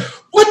is like,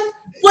 what?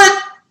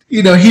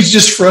 He's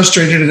just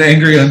frustrated and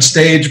angry on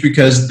stage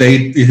because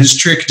his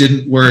trick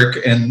didn't work.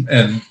 And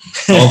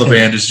all the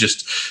band is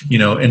just,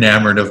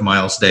 enamored of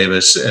Miles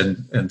Davis.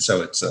 And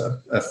so it's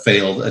a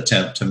failed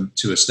attempt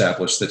to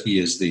establish that he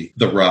is the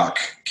rock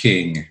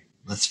king.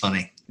 That's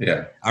funny.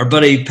 Yeah. Our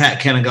buddy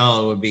Pat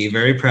Canagala would be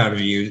very proud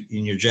of you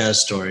in your jazz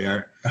story.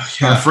 Our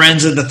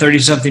friends at the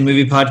 30-something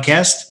movie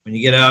podcast, when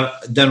you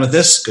get done with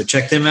this, go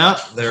check them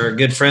out. They're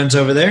good friends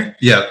over there.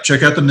 Yeah.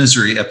 Check out the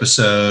Misery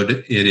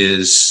episode. It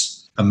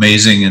is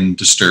amazing and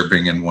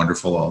disturbing and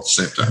wonderful all at the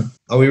same time.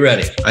 Are we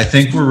ready? I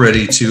think we're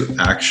ready to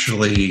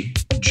actually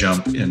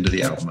jump into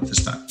the album at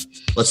this time.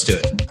 Let's do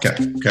it. Okay.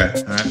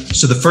 All right.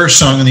 So the first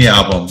song on the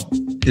album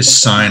is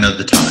Sign of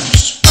the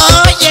Times.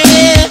 Oh,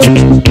 yeah.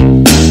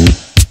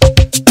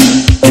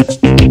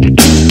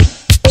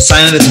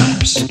 Sign of the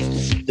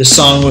Times. This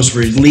song was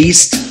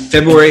released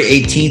February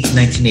 18th,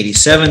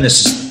 1987.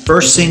 This is the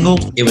first single.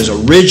 It was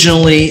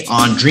originally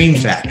on Dream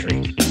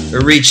Factory.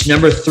 It reached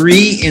number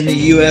 3 in the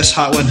U.S.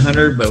 Hot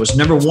 100, but it was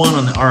number 1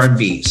 on the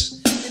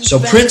R&Bs. So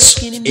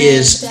Prince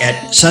is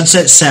at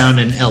Sunset Sound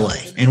in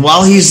L.A. And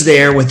while he's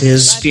there with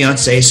his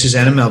fiancée,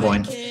 Susanna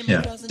Melvoin,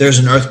 there's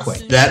an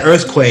earthquake. That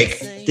earthquake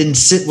didn't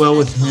sit well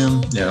with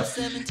him. Yeah.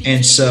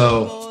 And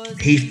so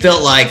he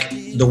felt like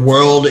the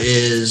world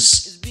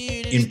is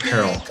in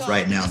peril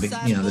right now.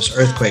 This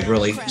earthquake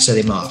really set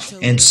him off.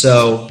 And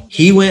so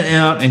he went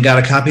out and got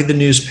a copy of the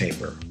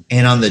newspaper.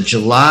 And on the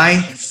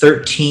July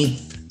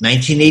 13th,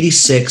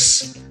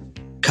 1986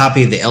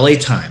 copy of the LA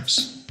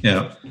Times,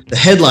 the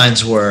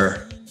headlines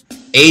were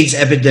AIDS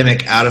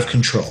epidemic out of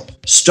control.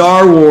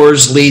 Star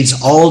Wars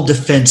leads all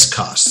defense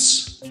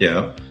costs.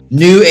 Yeah.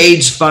 New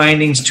AIDS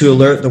findings to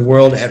alert the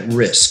world at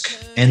risk.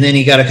 And then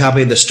he got a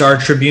copy of the Star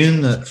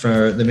Tribune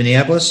for the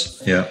Minneapolis.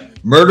 Yeah.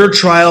 Murder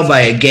trial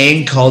by a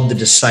gang called the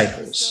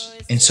Disciples.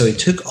 And so he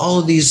took all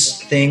of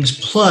these things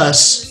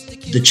plus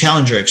the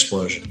Challenger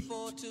explosion.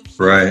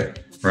 Right.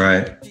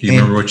 Do you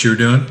remember what you were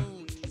doing?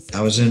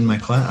 I was in my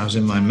class. I was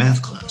in my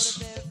math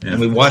class. Yeah. And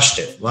we watched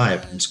it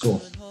live in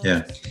school.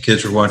 Yeah. The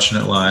kids were watching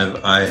it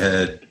live. I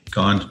had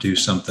gone to do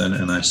something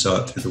and I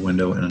saw it through the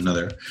window in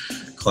another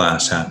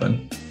class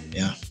happen.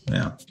 Yeah.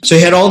 So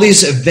he had all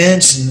these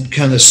events and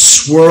kind of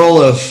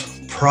swirl of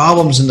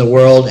problems in the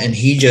world, and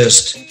he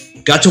just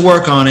got to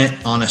work on it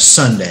on a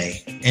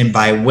Sunday. And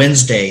by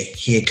Wednesday,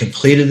 he had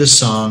completed the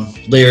song,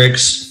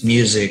 lyrics,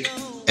 music,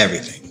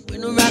 everything.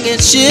 When a rocket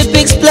ship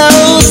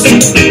explodes,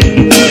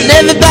 and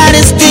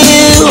everybody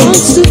still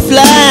wants to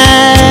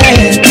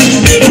fly.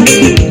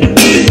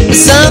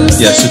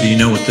 So do you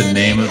know what the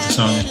name of the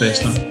song is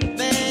based on?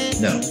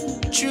 No.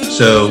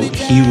 So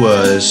he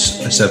was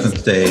a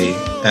Seventh-day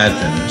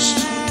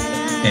Adventist,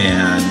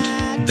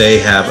 and they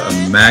have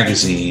a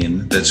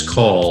magazine that's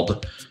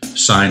called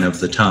Sign of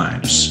the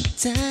Times.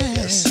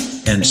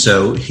 Yes. And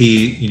so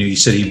he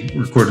said he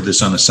recorded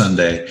this on a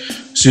Sunday.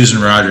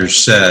 Susan Rogers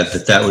said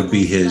that would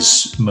be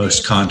his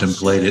most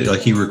contemplated,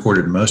 like he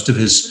recorded most of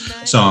his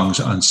songs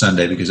on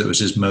Sunday because it was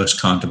his most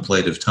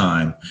contemplative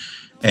time.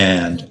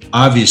 And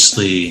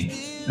obviously,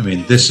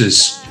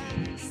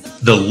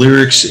 the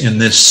lyrics in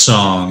this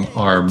song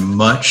are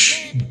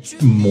much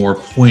more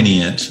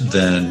poignant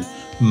than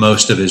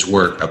most of his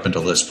work up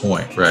until this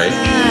point, right?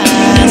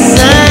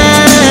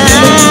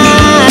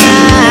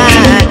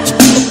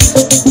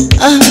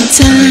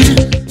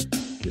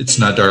 It's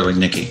not Darling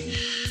Nikki.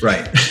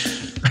 Right.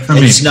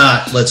 It's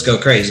not Let's Go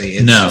Crazy.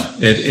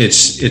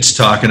 It's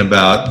talking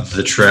about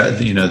the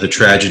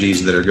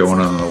tragedies that are going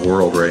on in the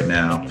world right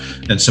now,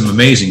 and some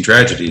amazing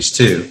tragedies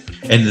too.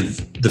 And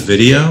the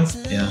video,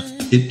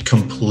 it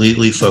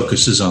completely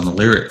focuses on the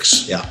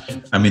lyrics. Yeah.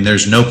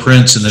 There's no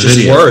Prince in the Just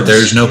video. Words.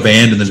 There's no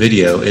band in the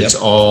video. It's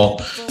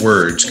all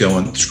words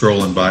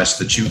scrolling by,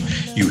 so that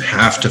you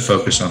have to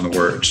focus on the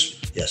words.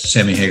 Yes.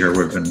 Sammy Hagar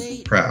would have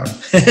been proud.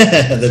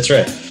 That's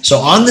right. So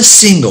on the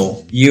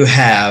single, you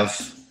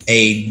have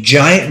a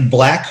giant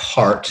black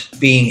heart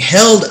being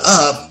held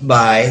up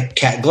by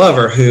Cat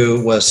Glover,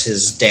 who was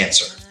his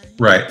dancer.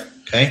 Right.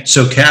 Okay.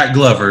 So Cat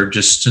Glover,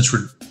 just since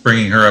we're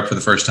bringing her up for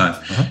the first time,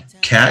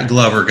 Cat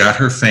Glover got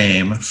her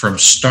fame from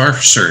Star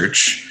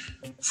Search,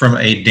 from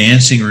a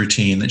dancing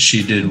routine that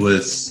she did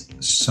with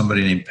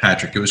somebody named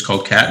Patrick. It was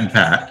called Cat and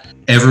Pat.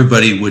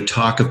 Everybody would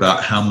talk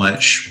about how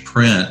much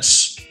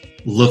Prince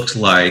looked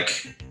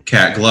like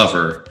Cat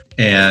Glover,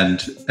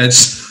 and at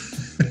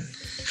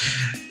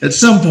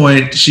some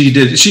point she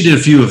did a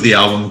few of the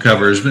album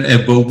covers,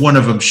 but one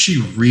of them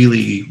she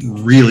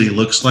really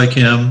looks like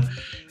him,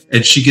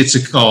 and she gets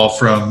a call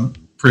from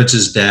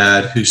Prince's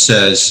dad who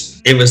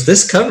says, "It was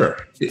this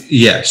cover."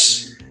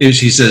 Yes,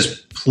 he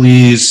says,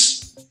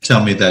 "Please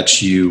tell me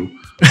that's you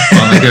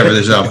on the cover of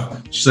this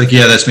album. She's like,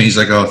 yeah, that's me. He's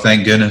like, oh,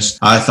 thank goodness.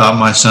 I thought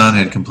my son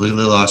had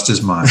completely lost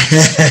his mind.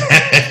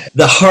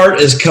 The heart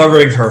is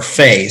covering her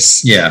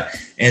face. Yeah.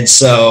 And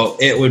so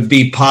it would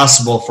be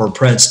possible for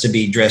Prince to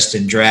be dressed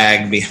in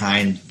drag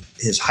behind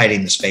his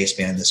hiding the space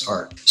behind this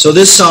heart. So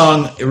this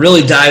song, it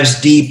really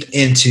dives deep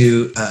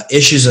into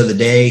issues of the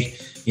day.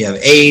 You have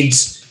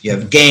AIDS, you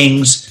have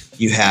gangs,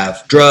 you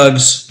have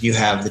drugs, you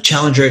have the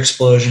Challenger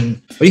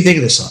explosion. What do you think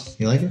of this song?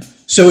 You like it?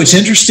 So it's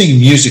interesting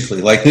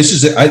musically. Like this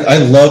is, I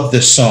love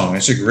this song.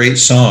 It's a great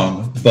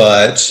song,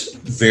 but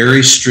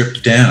very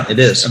stripped down. It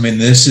is. I mean,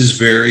 this is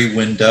very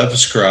When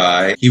Doves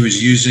Cry. He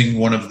was using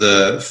one of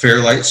the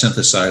Fairlight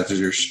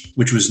synthesizers,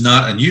 which was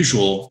not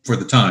unusual for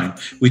the time.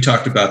 We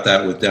talked about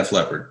that with Def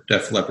Leppard.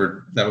 Def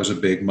Leppard, that was a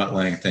big Mutt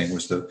Lange thing,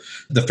 was the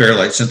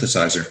Fairlight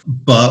synthesizer.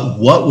 But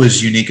what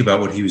was unique about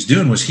what he was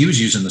doing was he was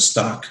using the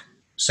stock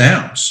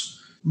sounds.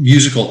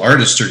 Musical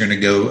artists are going to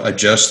go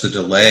adjust the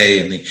delay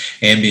and the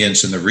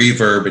ambience and the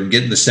reverb and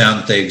get the sound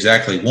that they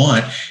exactly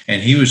want.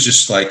 And he was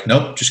just like,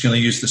 nope, just going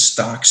to use the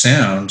stock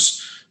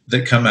sounds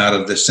that come out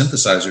of the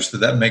synthesizer. So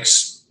that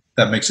makes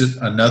it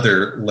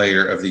another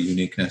layer of the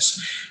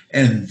uniqueness.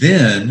 And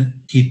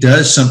then he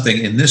does something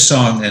in this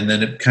song, and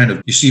then it kind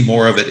of, you see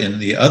more of it in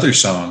the other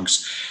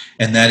songs.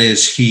 And that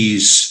is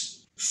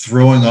he's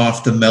throwing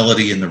off the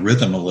melody and the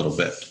rhythm a little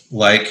bit.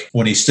 Like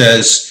when he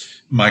says,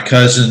 my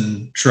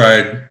cousin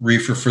tried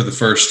reefer for the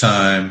first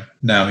time.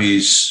 Now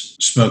he's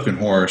smoking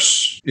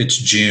horse. It's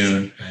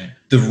June. Right.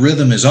 The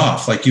rhythm is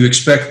off. Like you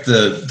expect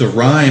the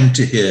rhyme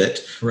to hit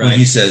when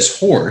he says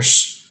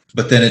horse,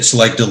 but then it's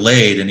like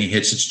delayed and he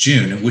hits it's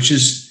June, which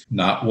is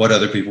not what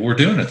other people were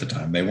doing at the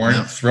time. They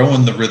weren't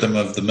throwing the rhythm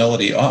of the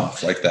melody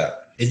off like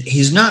that.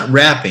 He's not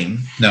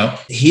rapping. No.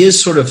 He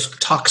is sort of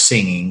talk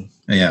singing.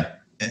 Yeah.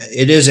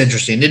 It is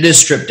interesting. It is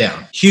stripped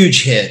down.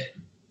 Huge hit,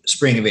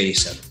 spring of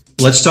 87.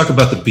 Let's talk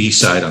about the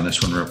B-side on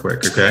this one real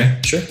quick, okay?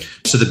 Sure.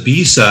 So the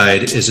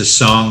B-side is a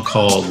song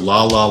called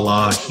La La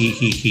La He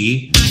He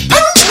He.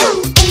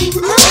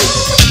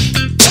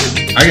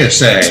 I gotta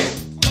say,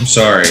 I'm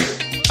sorry,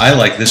 I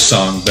like this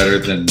song better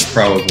than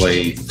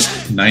probably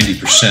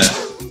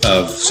 90%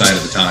 of Sign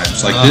of the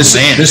Times. Like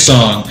this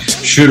song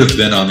should have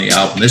been on the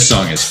album. This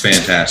song is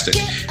fantastic.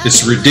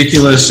 It's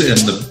ridiculous in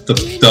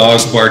the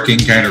dog barking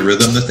kind of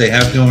rhythm that they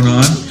have going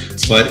on,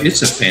 but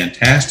it's a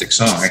fantastic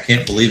song. I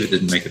can't believe it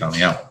didn't make it on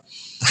the album.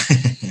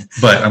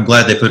 But I'm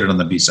glad they put it on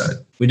the B-side.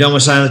 We done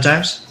with Sign of the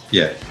Times?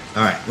 Yeah.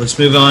 All right, let's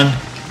move on.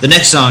 The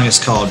next song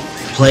is called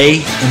Play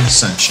in the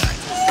Sunshine.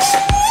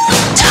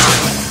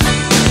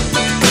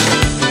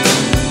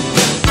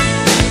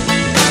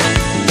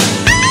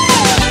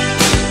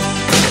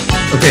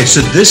 Okay,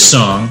 so this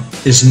song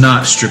is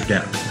not stripped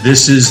down.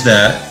 This is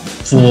that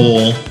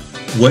full,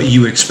 what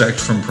you expect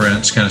from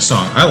Prince kind of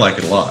song. I like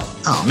it a lot.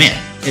 Oh,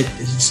 man.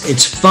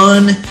 It's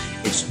fun.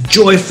 It's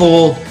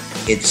joyful.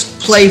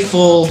 It's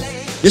playful.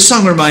 This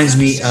song reminds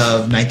me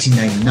of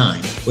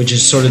 1999, which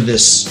is sort of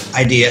this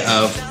idea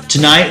of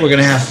tonight we're going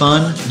to have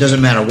fun. It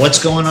doesn't matter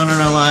what's going on in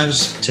our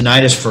lives.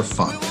 Tonight is for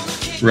fun.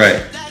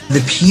 Right.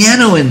 The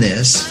piano in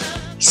this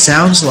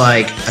sounds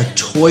like a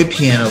toy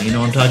piano. You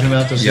know what I'm talking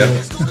about? Those little...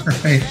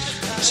 Right.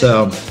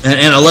 So,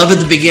 and I love at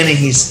the beginning,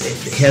 he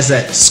has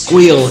that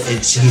squeal.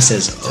 He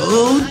says,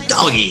 oh,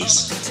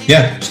 doggies.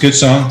 Yeah, it's a good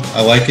song.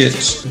 I like it.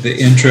 The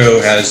intro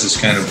has this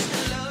kind of,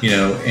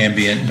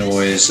 ambient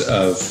noise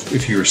of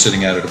if you were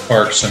sitting out at a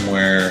park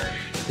somewhere,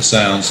 the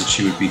sounds that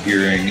you would be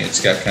hearing. It's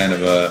got kind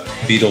of a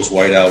Beatles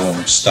White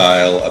Album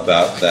style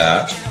about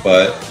that.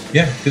 But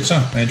yeah, good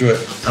song. I enjoy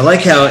it. I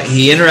like how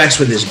he interacts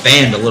with his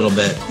band a little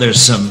bit.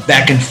 There's some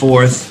back and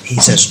forth. He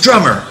says,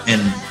 drummer,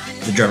 and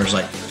the drummer's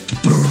like,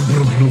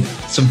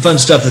 some fun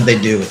stuff that they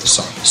do with the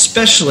song,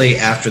 especially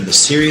after the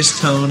serious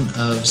tone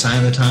of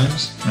Sign of the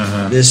Times.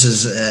 Uh-huh. This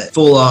is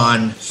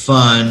full-on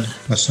fun.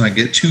 Let's not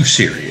get too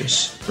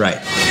serious. Right.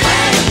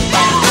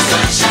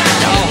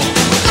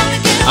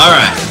 All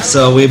right,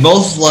 so we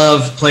both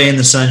love Play in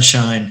the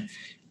Sunshine.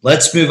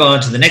 Let's move on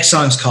to the next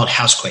song. It's called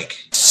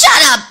Housequake.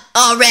 Shut up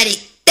already.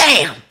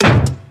 Damn.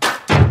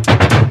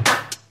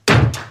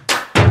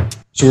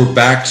 So we're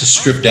back to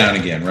stripped down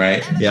again,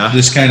 right? Yeah.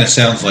 This kind of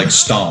sounds like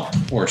Stomp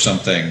or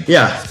something.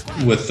 Yeah.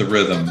 With the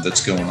rhythm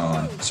that's going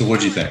on. So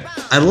what'd you think?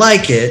 I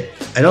like it.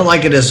 I don't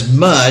like it as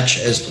much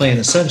as Play in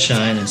the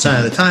Sunshine and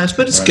Sign of the Times,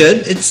 but it's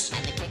good.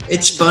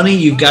 It's funny.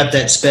 You've got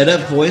that sped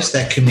up voice,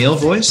 that Camille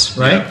voice,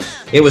 right? Yeah.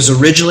 It was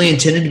originally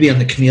intended to be on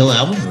the Camille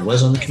album. It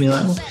was on the Camille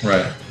album.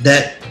 Right.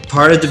 That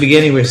part at the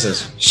beginning where it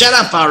says, shut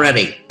up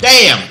already.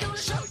 Damn.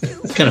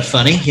 It's kind of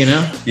funny,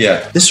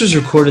 Yeah. This was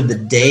recorded the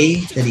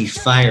day that he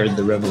fired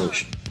the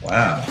Revolution.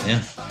 Wow.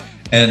 Yeah.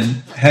 And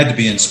had to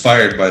be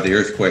inspired by the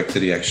earthquake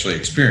that he actually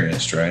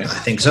experienced, right? I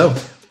think so.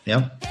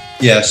 Yeah.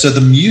 Yeah, so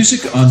the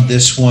music on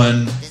this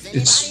one,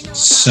 it's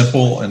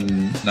simple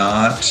and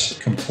not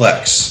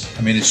complex.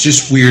 I mean, it's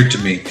just weird to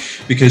me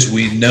because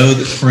we know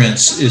that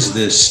Prince is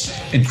this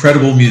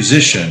incredible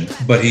musician,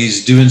 but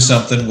he's doing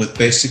something with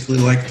basically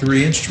like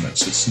 3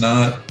 instruments. It's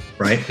not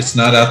right. It's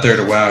not out there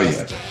to wow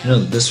you.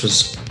 This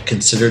was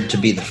considered to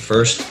be the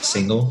first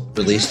single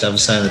released off of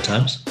Sign of the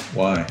Times.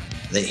 Why?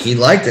 He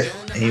liked it.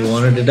 He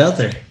wanted it out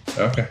there.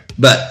 Okay.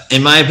 But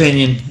in my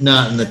opinion,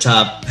 not in the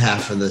top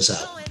half of this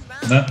album.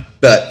 No.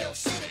 But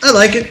I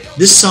like it.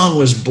 This song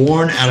was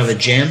born out of a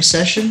jam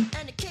session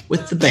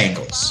with the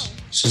Bangles.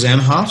 Suzanne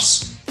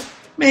Hoffs,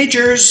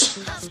 Majors.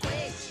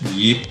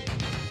 Yep.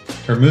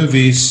 Her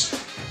movies.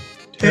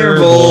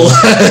 Terrible.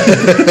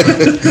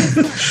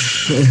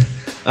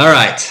 All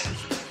right.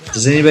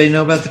 Does anybody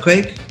know about the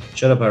Quake?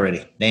 Shut up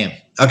already. Damn.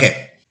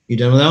 Okay. You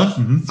done with that one?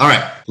 Mm-hmm. All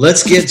right.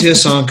 Let's get to a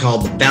song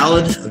called The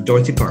Ballad of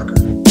Dorothy Parker.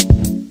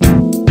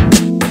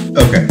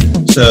 Okay.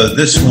 So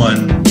this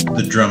one,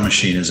 the drum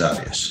machine is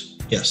obvious.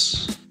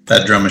 Yes.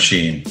 That drum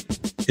machine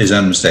is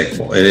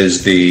unmistakable. It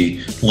is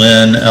the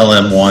Linn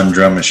LM1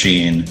 drum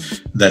machine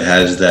that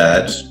has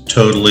that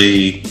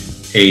totally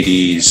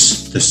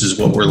 80s. This is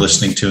what we're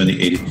listening to in the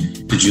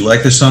 80s. Did you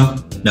like this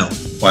song? No.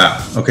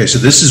 Wow. Okay, so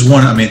this is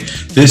one,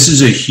 this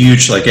is a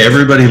huge, like,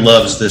 everybody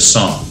loves this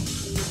song,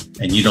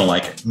 and you don't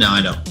like it. No,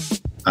 I don't.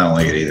 I don't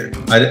like it either.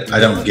 I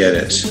don't get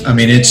it.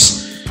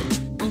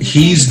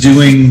 He's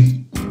doing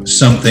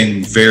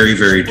something very,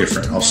 very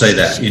different. I'll say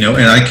that, and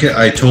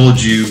I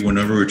told you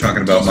whenever we were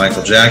talking about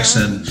Michael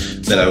Jackson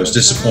that I was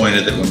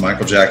disappointed that when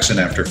Michael Jackson,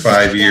 after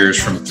 5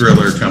 years from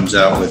Thriller, comes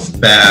out with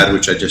Bad,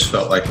 which I just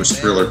felt like was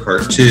Thriller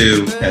Part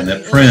 2, and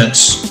that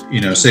Prince,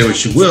 say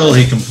what you will,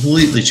 he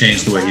completely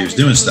changed the way he was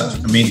doing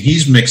stuff.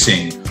 He's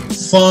mixing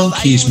funk,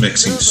 he's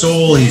mixing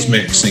soul, he's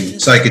mixing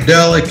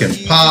psychedelic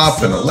and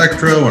pop and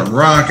electro and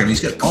rock, and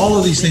he's got all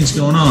of these things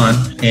going on,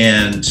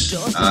 and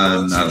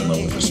I'm not in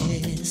love with this song.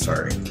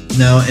 Sorry.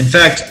 No, in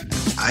fact,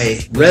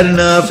 I read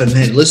enough and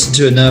had listened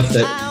to enough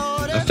that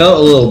I felt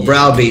a little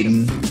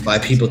browbeaten by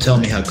people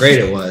telling me how great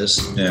it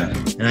was. Yeah.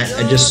 And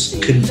I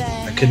just couldn't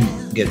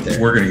get there.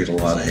 We're going to get a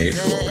lot of hate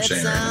for what we're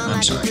saying right now.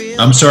 I'm sorry.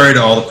 I'm sorry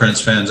to all the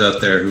Prince fans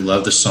out there who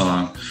love the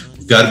song.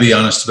 We've got to be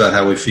honest about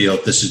how we feel.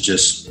 This is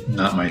just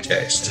not my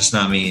taste. It's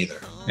not me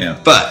either. Yeah.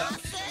 But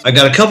I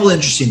got a couple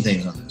interesting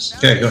things on this.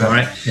 Okay, go ahead. All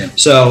right. Yeah.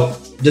 So,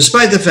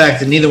 despite the fact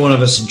that neither one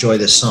of us enjoy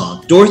this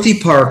song, Dorothy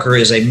Parker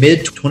is a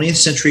mid-20th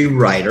century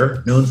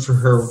writer known for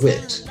her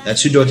wit.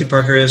 That's who Dorothy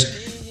Parker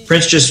is.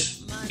 Prince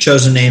just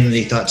chose a name that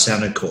he thought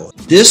sounded cool.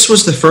 This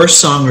was the first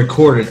song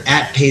recorded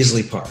at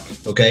Paisley Park,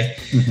 okay?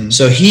 Mm-hmm.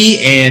 So he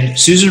and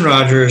Susan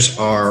Rogers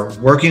are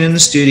working in the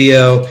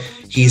studio.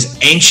 He's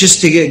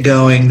anxious to get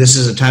going. This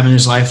is a time in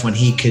his life when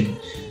he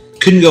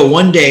couldn't go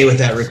one day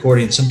without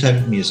recording some type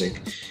of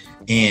music.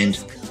 And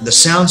the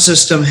sound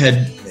system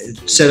had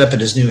set up at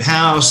his new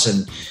house,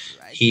 and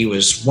he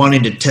was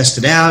wanting to test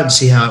it out and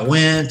see how it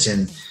went.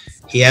 And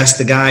he asked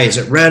the guy, is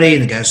it ready?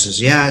 And the guy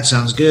says, yeah, it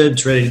sounds good.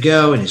 It's ready to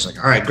go. And he's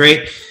like, all right,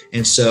 great.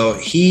 And so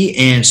he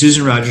and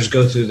Susan Rogers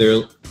go through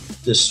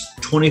this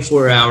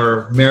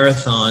 24-hour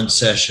marathon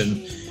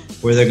session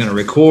where they're going to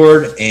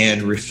record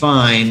and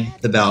refine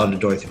the Ballad of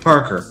Dorothy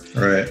Parker.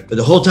 Right. But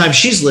the whole time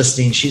she's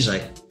listening, she's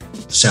like,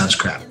 sounds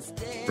crap.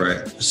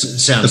 Right.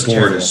 Sounds the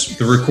terrible.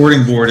 The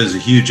recording board is a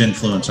huge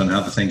influence on how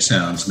the thing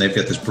sounds. And they've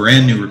got this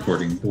brand new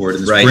recording board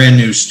in this right. brand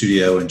new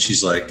studio. And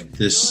she's like,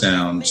 this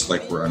sounds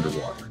like we're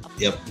underwater.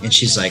 Yep. And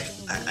she's like,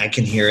 I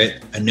can hear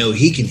it. I know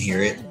he can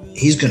hear it.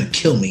 He's going to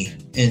kill me.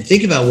 And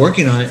think about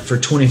working on it for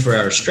 24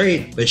 hours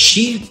straight. But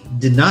she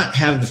did not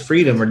have the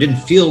freedom or didn't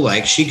feel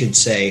like she could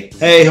say,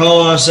 hey,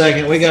 hold on a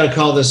second. We got to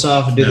call this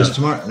off and do this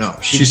tomorrow. No.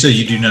 She said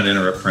you do not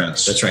interrupt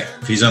Prince. That's right.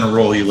 If he's on a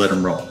roll, you let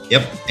him roll.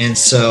 Yep. And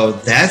so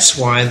that's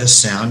why the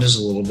sound is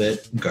a little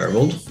bit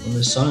garbled on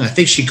this song. I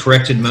think she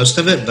corrected most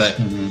of it, but...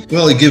 Mm-hmm.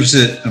 Well, it gives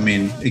it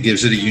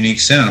a unique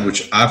sound,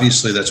 which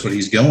obviously that's what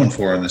he's going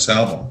for on this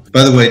album.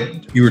 By the way,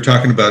 you were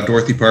talking about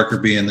Dorothy Parker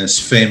being this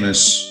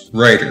famous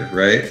writer,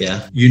 right?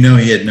 Yeah. You know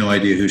he had no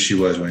idea who she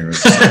was when he wrote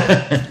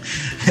the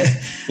song.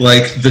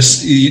 Like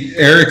this,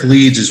 Eric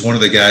Leeds is one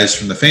of the guys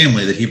from the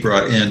family that he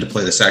brought in to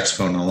play the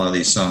saxophone on a lot of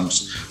these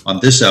songs on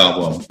this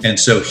album. And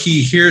so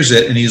he hears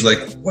it and he's like,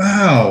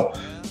 wow,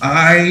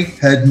 I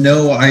had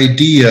no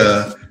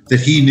idea that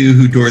he knew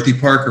who Dorothy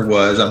Parker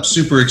was. I'm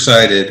super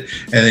excited.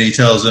 And then he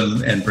tells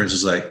him, and Prince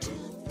is like,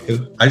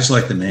 who? I just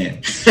like the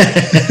name.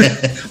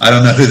 I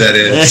don't know who that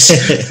is.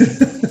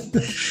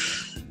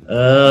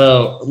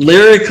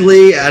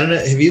 Lyrically, I don't know.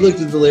 Have you looked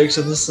at the lyrics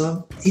of this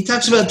song? He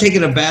talks about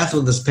taking a bath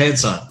with his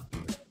pants on.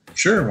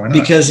 Sure, why not?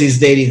 Because he's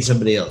dating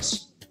somebody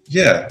else.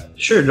 Yeah.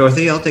 Sure,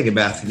 Dorothy, I'll take a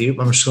bath with you.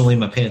 I'm just going to leave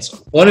my pants on.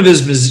 One of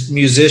his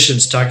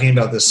musicians talking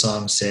about this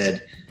song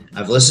said,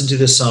 I've listened to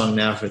this song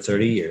now for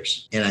 30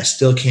 years, and I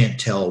still can't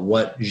tell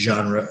what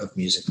genre of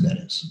music that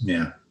is.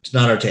 Yeah. It's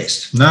not our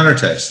taste. Not our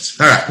taste.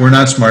 All right. We're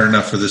not smart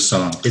enough for this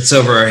song. It's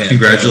over our head.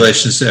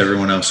 Congratulations to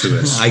everyone else who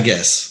is. I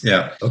guess.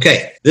 Yeah.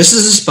 Okay. This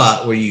is a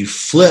spot where you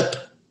flip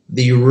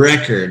the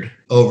record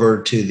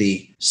over to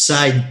the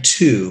side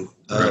 2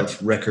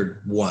 of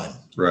record 1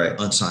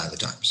 on Sign of the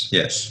Times.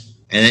 Yes.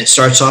 And it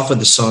starts off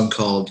with a song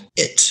called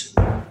It.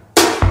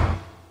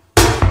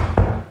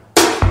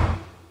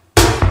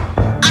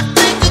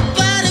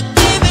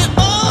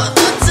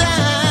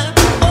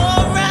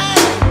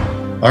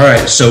 All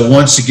right, so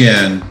once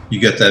again, you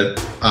got that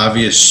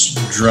obvious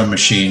drum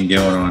machine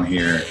going on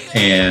here,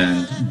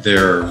 and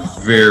there are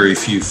very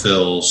few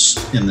fills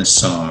in this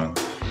song.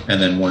 And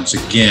then once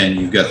again,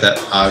 you've got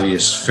that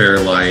obvious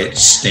Fairlight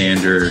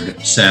standard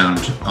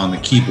sound on the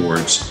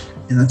keyboards,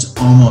 and that's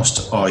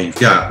almost all you've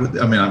got.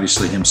 I mean,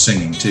 obviously him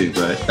singing too,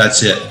 but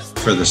that's it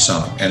for the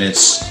song, and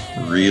it's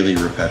really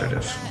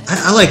repetitive.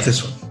 I like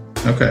this one.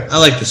 Okay. I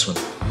like this one.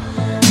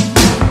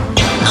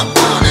 I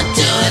wanna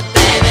do it,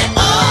 baby,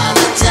 all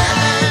the time.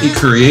 It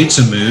creates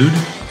a mood,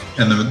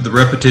 and the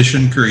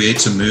repetition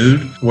creates a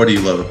mood. What do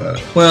you love about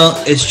it?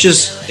 Well,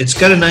 it's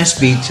got a nice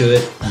beat to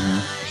it.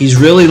 He's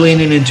really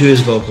leaning into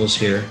his vocals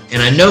here,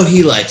 and I know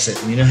he likes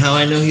it. And you know how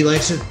I know he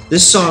likes it?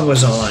 This song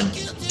was on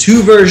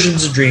 2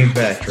 versions of Dream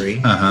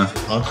Factory,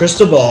 on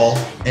Crystal Ball,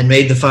 and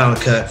made the final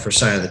cut for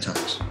Sign of the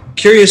Times.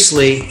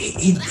 Curiously,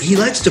 he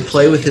likes to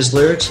play with his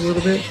lyrics a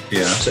little bit.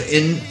 Yeah. So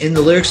in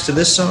the lyrics to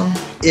this song,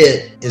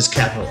 it is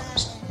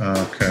capitalized.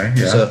 Okay,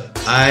 yeah. So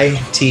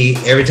IT,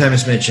 every time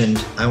it's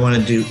mentioned, I want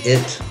to do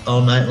it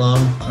all night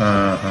long.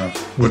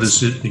 What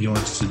is it that he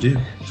wants to do?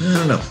 I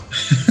don't know.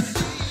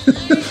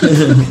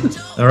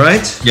 All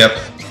right? Yep.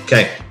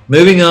 Okay,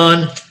 moving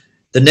on.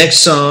 The next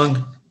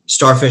song,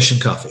 Starfish and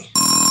Coffee.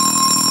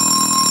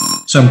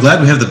 So I'm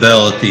glad we have the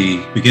bell at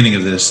the beginning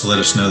of this to let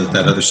us know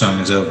that other song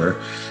is over.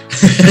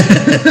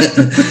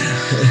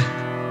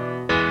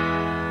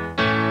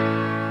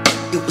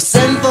 It was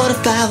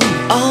 7:45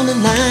 on the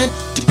line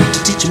to meet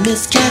the teacher,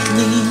 Miss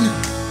Kathleen.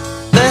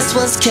 First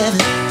was Kevin,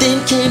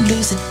 then came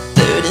Lucy.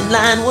 Third in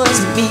line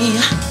was me.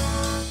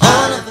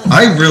 All of us.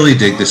 I really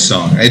dig this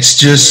song.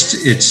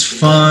 It's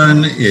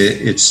fun.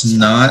 It's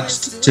not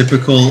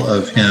typical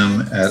of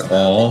him at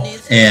all.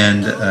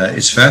 And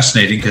it's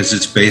fascinating because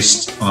it's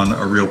based on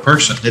a real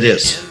person. It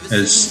is.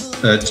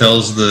 It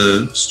tells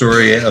the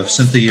story of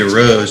Cynthia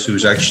Rose, who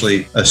was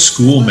actually a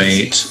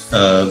schoolmate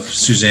of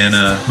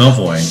Susanna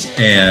Melvoin,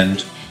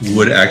 and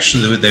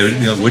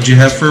what'd you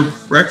have for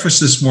breakfast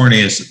this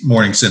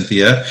morning,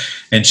 Cynthia?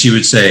 And she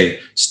would say,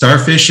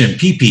 starfish and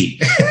pee-pee.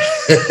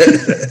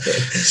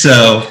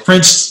 So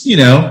Prince,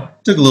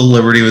 took a little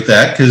liberty with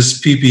that because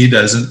pee-pee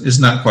is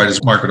not quite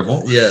as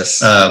marketable. Yes.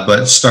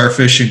 But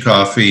starfish and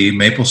coffee,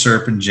 maple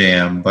syrup and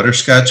jam,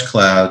 butterscotch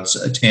clouds,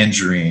 a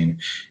tangerine,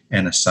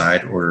 and a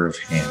side order of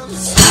ham.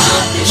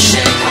 Starfish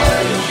and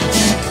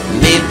coffee,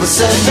 maple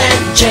syrup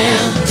and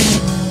jam,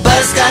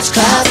 butterscotch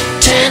cloud,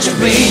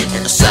 tangerine,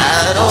 and a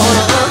side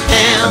order of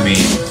ham. I mean,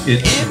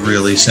 it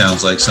really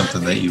sounds like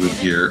something that you would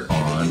hear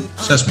on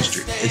Sesame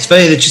Street. It's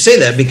funny that you say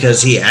that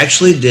because he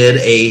actually did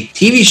a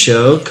TV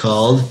show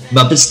called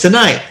Muppets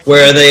Tonight,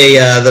 where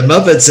the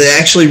Muppets,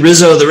 actually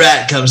Rizzo the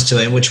Rat comes to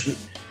him, which we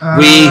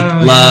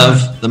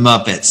love the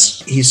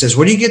Muppets. He says,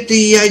 where do you get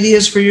the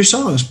ideas for your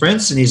songs,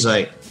 Prince? And he's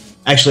like,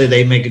 actually,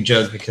 they make a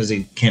joke because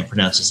he can't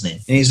pronounce his name.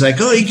 And he's like,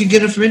 oh, you can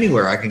get it from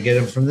anywhere. I can get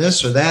it from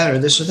this or that or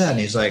this or that. And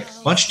he's like,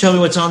 why don't you tell me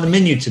what's on the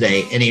menu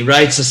today? And he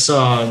writes a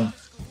song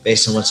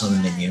based on what's on the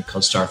menu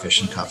called Starfish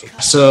and Coffee.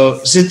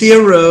 So Cynthia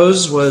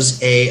Rose was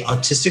a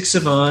autistic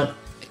savant,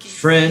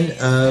 friend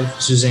of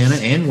Susanna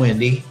and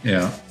Wendy.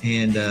 Yeah.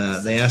 And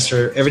they asked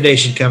her, every day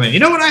she'd come in, you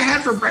know what I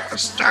had for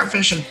breakfast?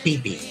 Starfish and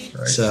pee-pee.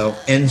 Right.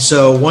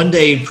 So one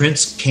day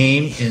Prince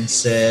came and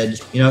said,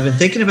 I've been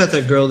thinking about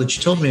that girl that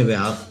you told me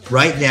about.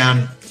 Write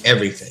down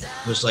everything.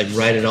 It was like,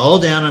 write it all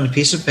down on a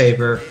piece of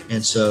paper.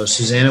 And so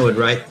Susanna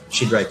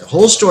she'd write the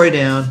whole story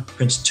down.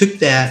 Prince took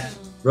that,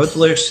 wrote the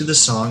lyrics to the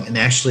song, and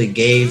actually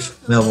gave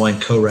Melvoin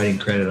co-writing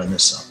credit on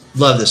this song.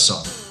 Love this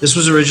song. This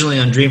was originally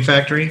on Dream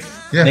Factory.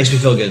 Yeah. Makes me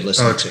feel good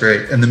listening to it. Oh, it's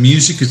great. And the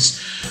music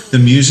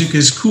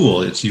is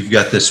cool. You've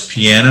got this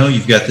piano,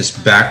 you've got this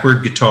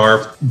backward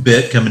guitar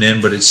bit coming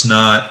in, but it's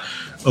not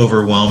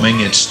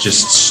overwhelming. It's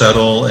just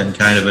subtle and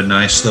kind of a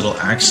nice little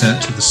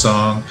accent to the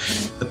song.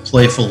 The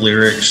playful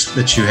lyrics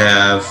that you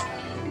have,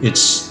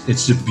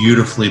 it's a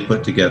beautifully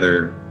put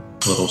together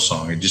little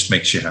song. It just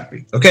makes you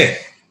happy. Okay,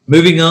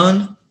 moving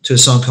on to a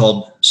song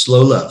called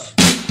Slow Love.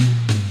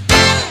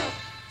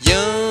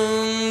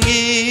 Young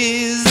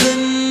is the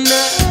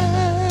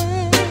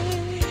night.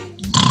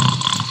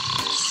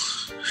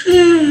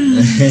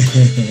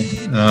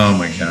 Oh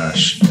my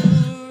gosh.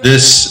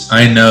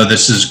 I know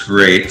this is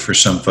great for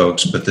some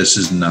folks, but this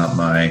is not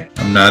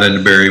I'm not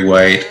into Barry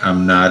White.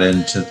 I'm not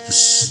into the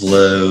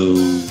slow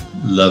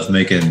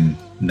lovemaking.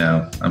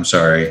 No, I'm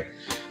sorry.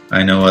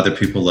 I know other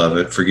people love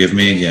it. Forgive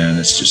me again.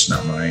 It's just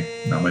not my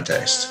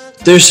taste.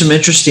 There's some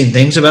interesting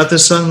things about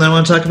this song that I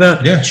want to talk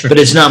about. Yeah, sure. But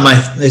it's not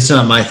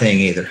my thing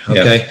either.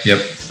 Okay. Yep.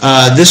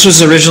 This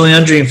was originally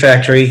on Dream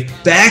Factory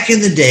back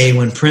in the day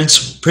when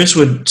Prince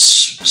would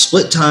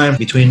split time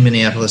between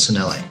Minneapolis and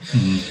LA,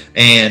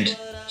 and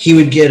he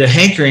would get a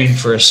hankering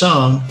for a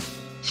song,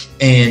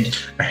 and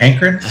a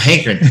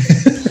hankering.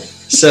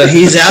 So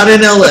he's out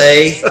in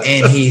LA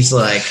and he's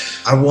like,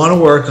 I want to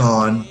work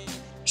on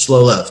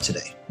Slow Love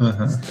today.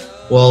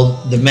 Well,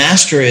 the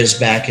master is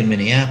back in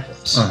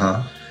Minneapolis.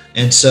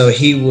 And so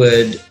he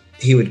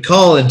would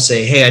call and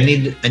say, hey, I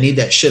need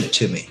that shipped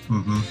to me.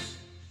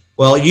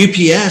 Well,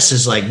 UPS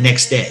is like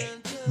next day.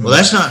 Well,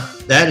 that's not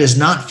that is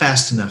not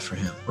fast enough for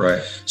him.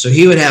 Right. So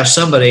he would have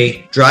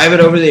somebody drive it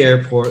over to the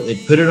airport.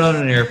 They'd put it on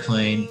an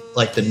airplane,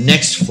 like the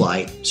next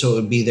flight, so it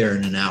would be there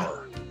in an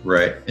hour.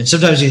 Right. And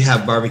sometimes he'd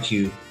have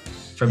barbecue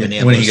from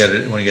Minneapolis.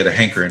 When he got a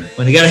hankering.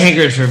 When he got a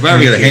hankering for barbecue. When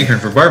he got a hankering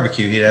for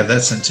barbecue, he'd have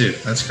that sent too.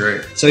 That's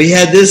great. So he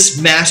had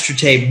this master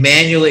tape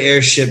manually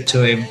airshipped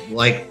to him,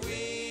 like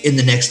in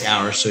the next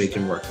hour, so he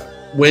could work on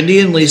it.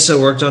 Wendy and Lisa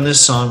worked on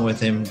this song with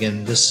him.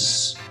 Again, this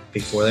is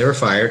before they were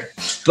fired.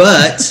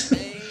 But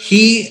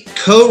he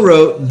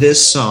co-wrote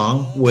this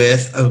song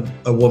with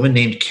a woman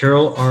named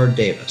Carol R.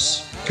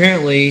 Davis.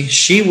 Apparently,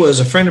 she was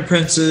a friend of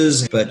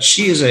Prince's, but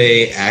she is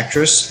a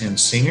actress and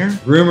singer.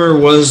 Rumor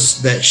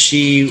was that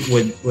she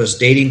was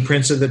dating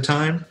Prince at the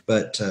time,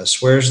 but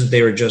swears that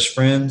they were just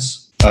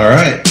friends. All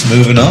right,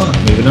 moving on.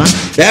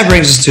 That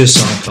brings us to a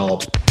song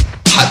called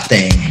Hot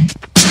Thing.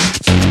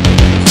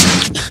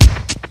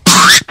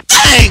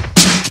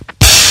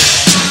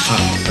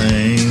 Hot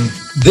Thing.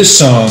 This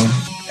song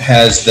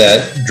has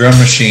that drum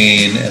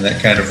machine and that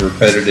kind of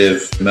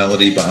repetitive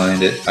melody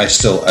behind it. I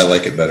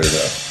like it better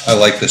though. I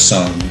like this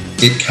song.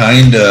 It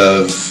kind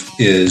of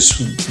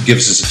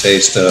gives us a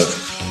taste of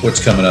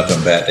what's coming up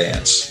on Bad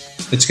Dance.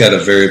 It's got a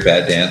very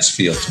Bad Dance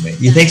feel to me.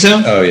 You think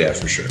so? Oh yeah,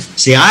 for sure.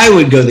 See, I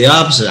would go the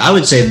opposite. I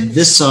would say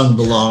this song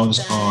belongs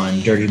on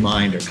Dirty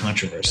Mind or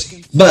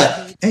Controversy.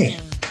 But hey,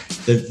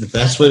 if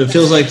that's what it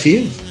feels like to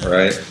you.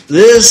 Right.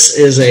 This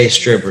is a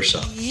stripper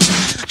song.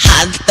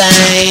 Hot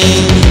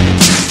thing.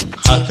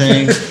 Hot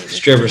thing,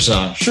 stripper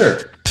song.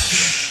 Sure.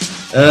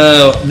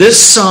 This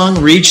song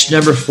reached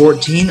number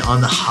 14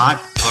 on the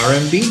Hot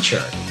R&B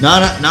chart.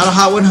 Not a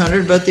Hot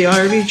 100, but the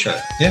R&B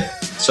chart. Yeah.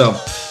 So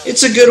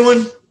it's a good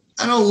one.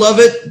 I don't love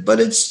it, but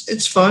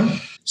it's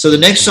fun. So the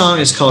next song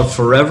is called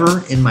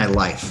Forever in My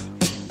Life.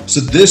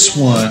 So this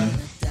one,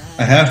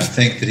 I have to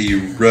think that he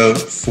wrote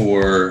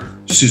for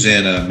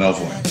Susanna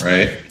Melvoin,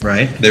 right?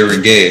 Right. They were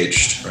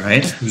engaged.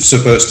 Right. He was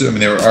supposed to,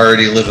 they were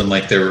already living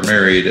like they were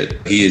married.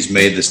 He has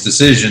made this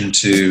decision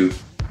to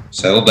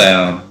settle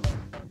down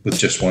with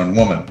just one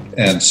woman.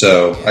 And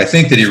so I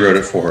think that he wrote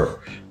it for her.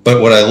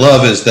 But what I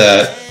love is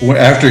that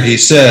after he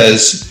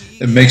says,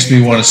 it makes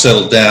me want to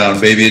settle down,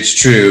 baby, it's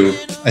true,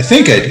 I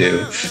think I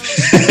do.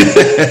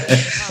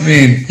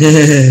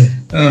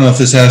 I don't know if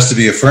this has to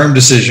be a firm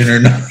decision or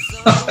not.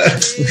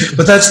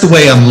 But that's the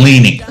way I'm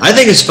leaning. I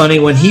think it's funny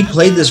when he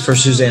played this for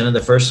Susanna the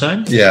first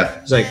time.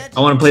 Yeah. He's like, I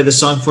want to play this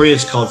song for you.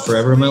 It's called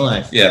Forever in My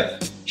Life. Yeah.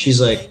 She's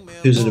like,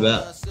 who's it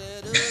about?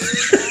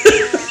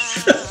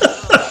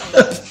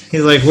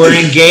 He's like, we're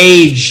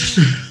engaged.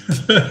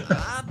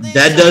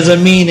 That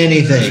doesn't mean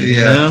anything. Yeah.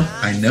 You know?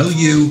 I know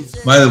you.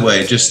 By the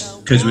way,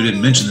 just because we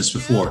didn't mention this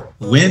before,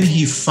 when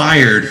he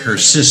fired her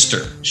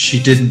sister, she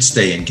didn't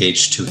stay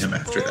engaged to him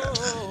after that.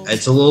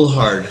 It's a little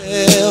hard.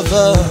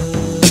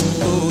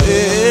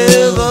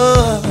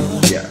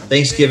 Yeah.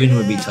 Thanksgiving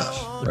would be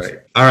tough. Right.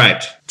 All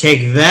right.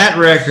 Take that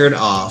record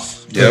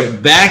off. Put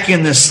it back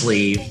in the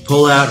sleeve.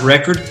 Pull out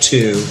record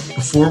 2.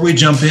 Before we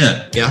jump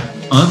in. Yeah.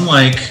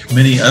 Unlike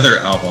many other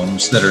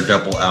albums that are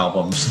double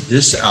albums,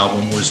 this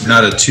album was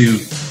not a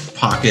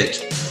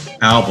 2-pocket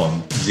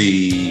album.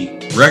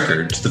 The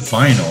records, the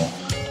vinyl,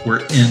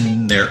 were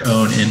in their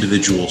own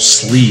individual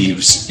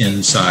sleeves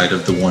inside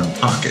of the one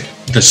pocket.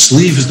 The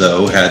sleeves,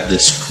 though, had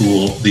these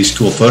cool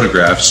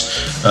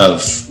photographs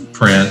of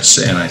Prince,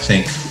 and I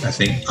think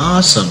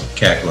Awesome.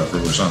 Cat Glover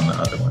was on the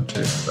other one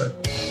too.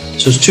 But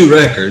So it's 2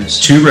 records.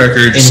 2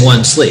 records in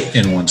one sleeve.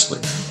 In one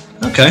sleeve.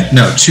 Okay.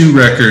 No, 2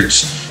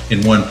 records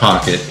in one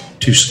pocket,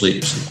 2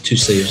 sleeves. 2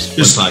 sleeves,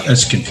 Just, one pocket.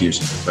 That's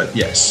confusing, but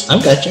yes. I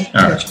got you.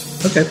 All right.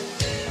 Okay.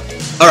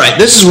 All right.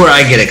 This is where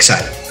I get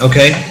excited.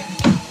 Okay.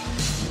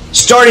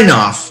 Starting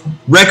off,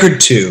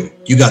 record 2.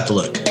 You got the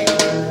look.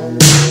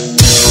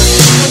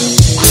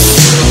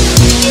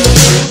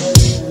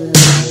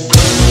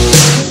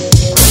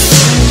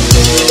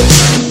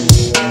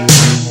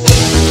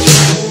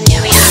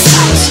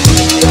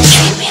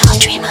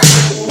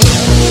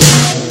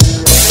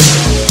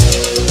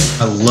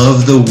 I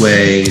love the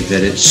way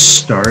that it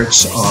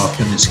starts off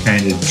in this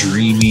kind of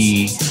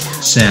dreamy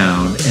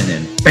sound and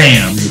then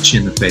bam, hits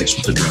you in the face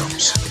with the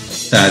drums.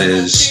 That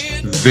is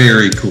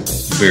very cool.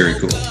 Very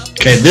cool.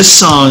 Okay, this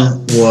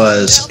song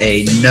was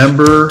a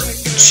number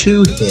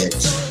 2 hit.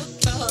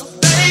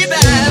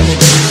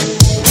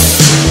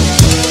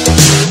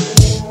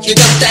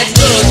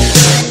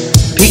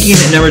 Peaking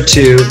at number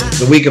 2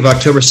 the week of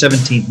October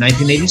 17th,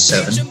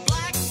 1987,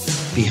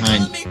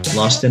 behind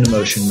Lost in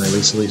Emotion by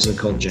Lisa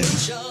Cole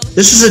James.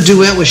 This is a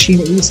duet with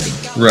Sheena Easton.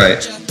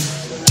 Right.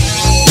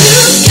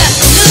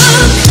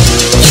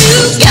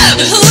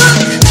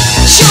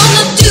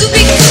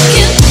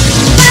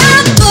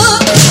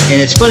 And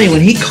it's funny,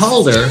 when he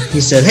called her, he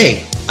said,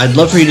 hey, I'd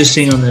love for you to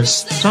sing on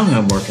this song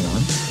I'm working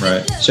on.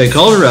 Right. So he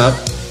called her up.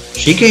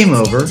 She came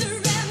over.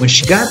 When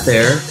she got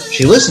there,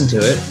 she listened to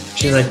it.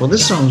 She's like, well,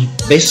 this song's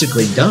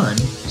basically done.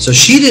 So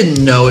she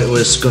didn't know it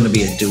was going to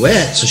be a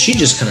duet, so she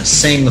just kind of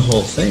sang the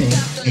whole thing.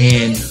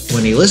 And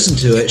when he listened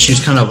to it, she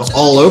was kind of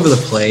all over the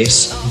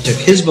place. He took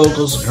his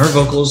vocals and her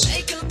vocals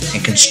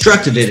and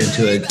constructed it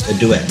into a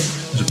duet.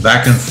 It was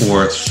back and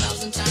forth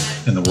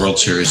in the World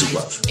Series of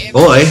Love.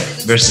 Boy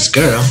versus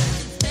girl,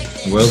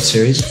 World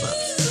Series of Love.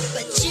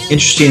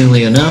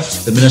 Interestingly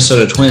enough, the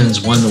Minnesota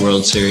Twins won the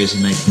World Series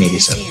in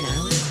 1987.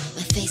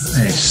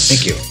 Nice.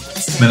 Thank you.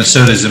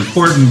 Minnesota is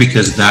important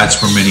because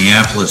that's where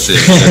Minneapolis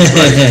is. That's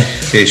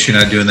right. In case you're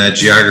not doing that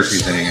geography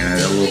thing, I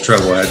had a little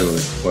trouble. I had to,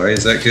 why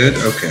is that good?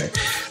 Okay,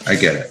 I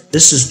get it.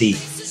 This is the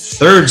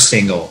third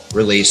single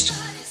released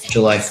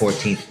July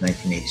 14th,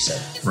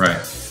 1987.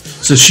 Right.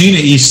 So Sheena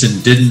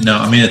Easton didn't know.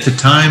 I mean, at the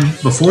time,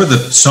 before the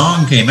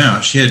song came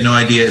out, she had no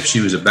idea if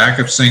she was a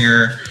backup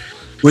singer,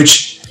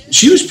 which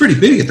she was pretty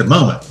big at the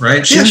moment,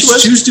 right? She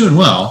was doing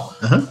well.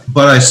 Uh-huh.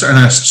 But I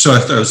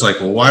was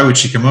like, well, why would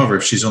she come over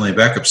if she's only a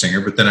backup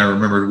singer? But then I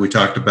remembered we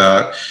talked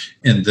about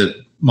in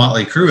the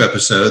Motley Crue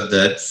episode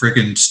that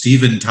freaking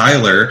Steven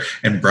Tyler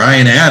and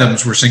Bryan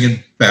Adams were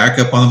singing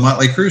backup on the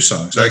Motley Crue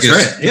songs. So That's I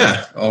guess, right.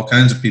 Yeah. All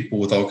kinds of people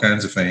with all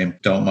kinds of fame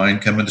don't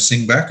mind coming to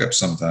sing backup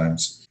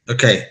sometimes.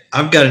 Okay.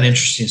 I've got an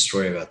interesting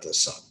story about this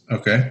song.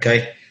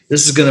 Okay.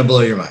 This is going to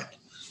blow your mind.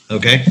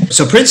 Okay.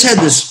 So Prince had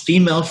this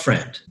female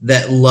friend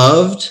that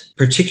loved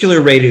particular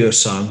radio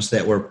songs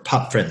that were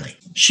pop friendly.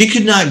 She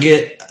could not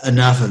get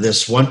enough of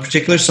this one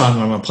particular song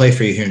I'm going to play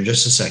for you here in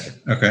just a second.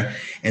 Okay.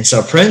 And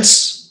so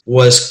Prince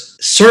was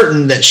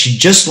certain that she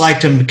just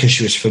liked him because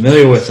she was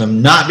familiar with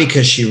him, not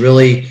because she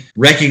really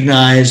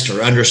recognized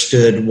or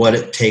understood what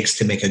it takes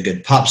to make a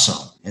good pop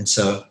song. And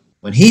so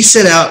when he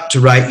set out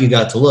to write You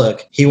Got to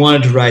Look, he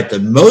wanted to write the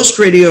most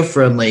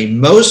radio-friendly,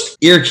 most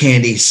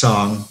ear-candy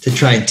song to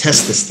try and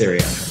test this theory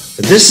on her.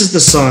 But this is the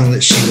song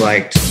that she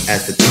liked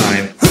at the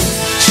time.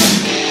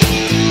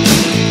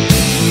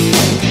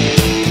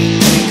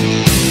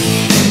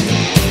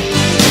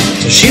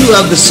 So she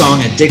loved the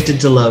song Addicted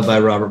to Love by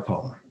Robert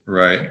Palmer.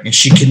 Right. And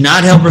she could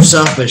not help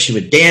herself, but she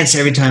would dance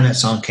every time that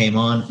song came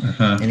on.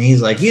 Uh-huh. And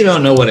he's like, you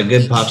don't know what a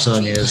good pop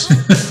song is. Boy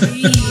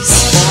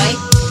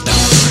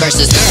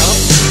versus girl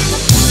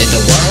in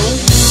the World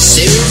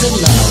Series of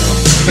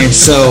Love. And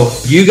so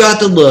You Got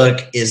the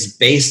Look is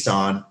based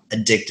on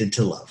Addicted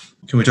to Love.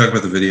 Can we talk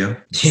about the video?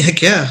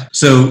 Heck yeah.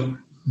 So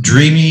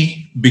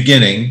dreamy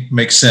beginning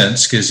makes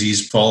sense because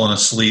he's fallen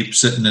asleep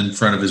sitting in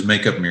front of his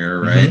makeup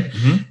mirror, right?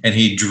 Mm-hmm. And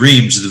he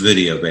dreams the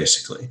video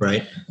basically.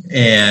 Right.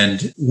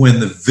 And when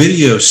the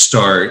video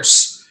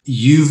starts,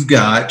 you've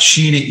got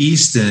Sheena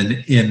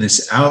Easton in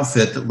this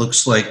outfit that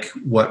looks like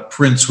what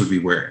Prince would be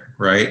wearing,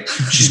 right?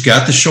 She's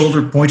got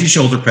the pointy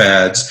shoulder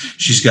pads.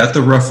 She's got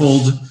the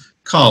ruffled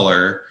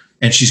collar.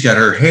 And she's got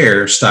her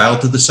hair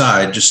styled to the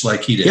side just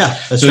like he did. Yeah,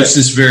 that's so right. It's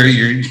this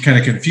you're kind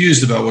of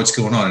confused about what's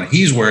going on. And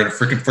he's wearing a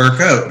freaking fur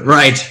coat.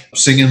 Right.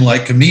 Singing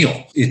like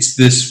Camille. It's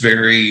this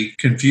very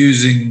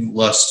confusing,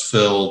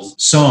 lust-filled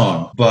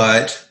song.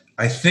 But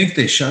I think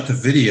they shot the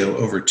video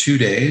over 2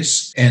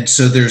 days. And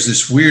so there's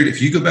this weird,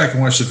 if you go back and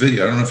watch the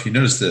video, I don't know if you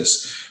noticed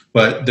this,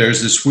 but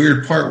there's this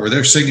weird part where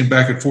they're singing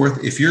back and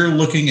forth. If you're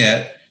looking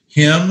at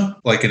him,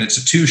 like, and it's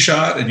a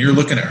 2-shot and you're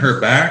looking at her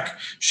back,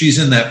 she's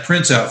in that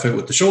Prince outfit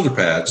with the shoulder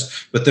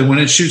pads. But then when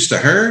it shoots to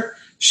her,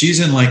 she's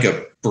in like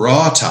a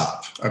bra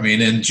top. I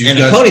mean, and you've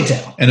got a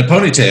ponytail. And a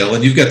ponytail,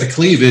 and you've got the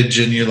cleavage,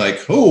 and you're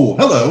like, oh,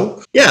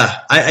 hello.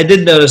 Yeah, I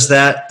did notice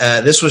that.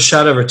 This was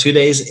shot over 2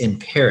 days in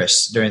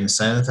Paris during the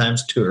Sign of the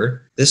Times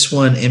tour. This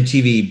won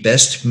MTV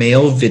Best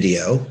Male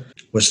Video.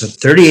 Was the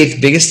 38th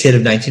biggest hit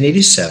of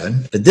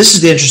 1987. But this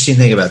is the interesting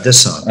thing about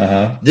this song.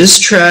 Uh-huh. This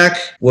track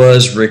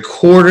was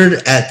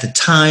recorded at the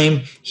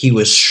time he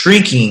was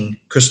shrinking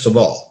Crystal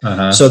Ball.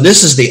 Uh-huh. So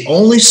this is the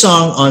only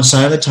song on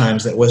Sign of the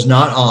Times that was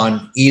not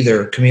on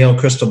either Camille,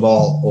 Crystal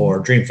Ball, or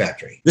Dream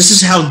Factory. This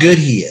is how good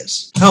he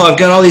is. Oh, I've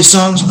got all these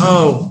songs.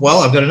 Oh, well,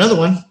 I've got another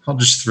one. I'll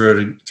just throw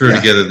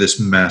together this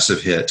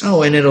massive hit.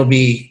 Oh, and it'll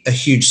be a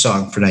huge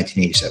song for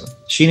 1987.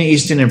 Sheena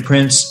Easton and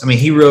Prince, I mean,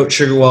 he wrote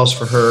Sugar Walls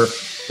for her.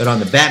 But on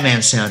the Batman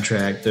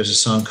soundtrack, there's a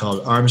song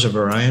called Arms of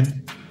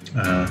Orion.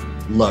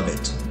 Love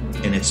it.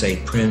 And it's a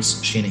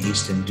Prince, Sheena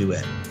Easton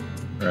duet.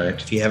 Right.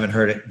 If you haven't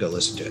heard it, go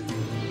listen to it.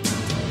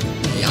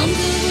 Yonder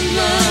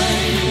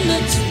line,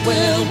 that's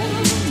where I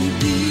wanna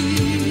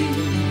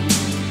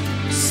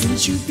be.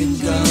 Since you've been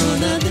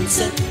gone, I've been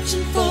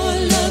searching for a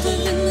lover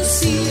in the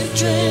sea of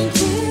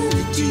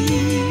tranquility.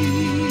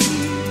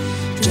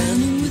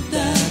 Drowning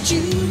without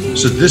you.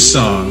 So this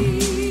song,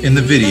 in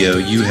the video,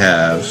 you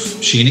have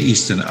Sheena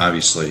Easton,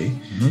 obviously.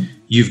 Mm-hmm.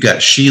 You've got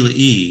Sheila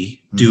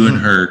E. doing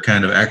her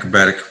kind of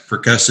acrobatic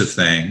percussive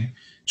thing.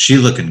 She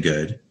looking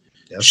good.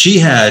 Yep. She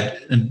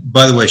had, and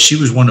by the way, she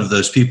was one of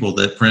those people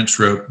that Prince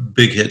wrote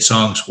big hit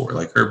songs for.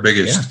 Like her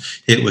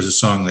biggest hit was a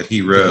song that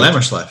he wrote.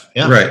 Glamorous Life.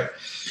 Yeah. Right.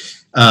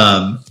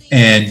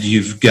 And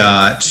you've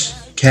got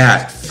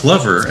Cat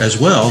Glover as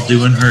well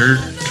doing her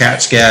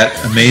cat scat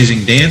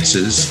amazing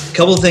dances. A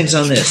couple of things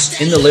on this.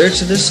 In the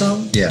lyrics of this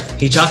song,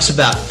 he talks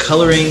about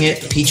coloring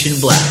it peach and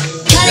black.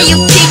 Color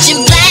you peach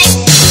and black.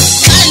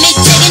 Color me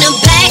taking them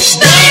back,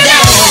 baby.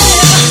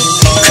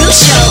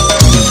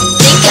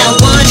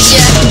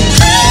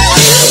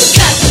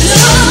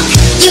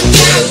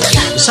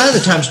 Sign of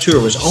the Times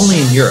tour was only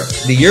in Europe.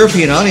 The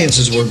European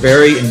audiences were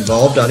very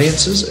involved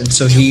audiences, and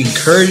so he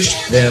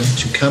encouraged them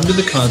to come to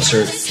the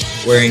concert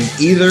wearing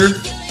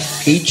either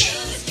peach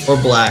or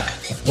black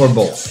or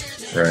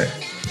both. Right.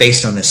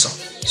 Based on this song.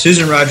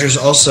 Susan Rogers,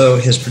 also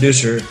his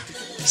producer,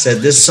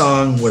 said this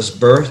song was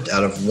birthed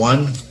out of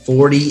one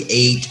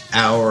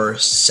 48-hour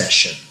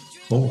session.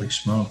 Holy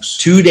smokes.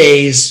 2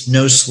 days,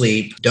 no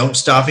sleep. Don't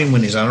stop him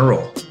when he's on a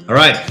roll. All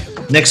right,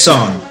 next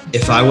song,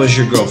 If I Was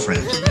Your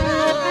Girlfriend.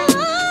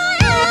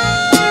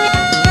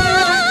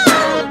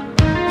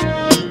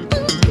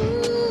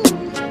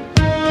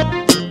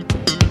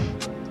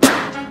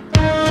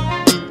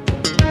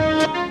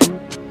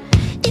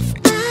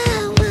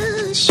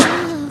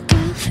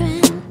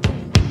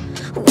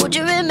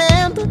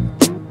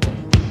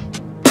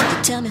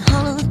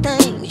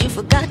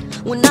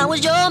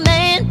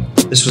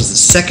 This was the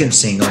second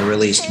single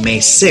released May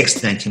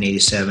 6th,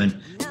 1987,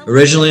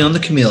 originally on the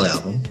Camille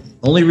album.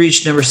 Only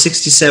reached number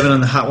 67 on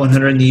the Hot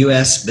 100 in the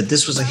US, but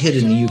this was a hit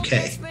in the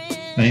UK.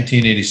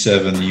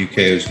 1987, the UK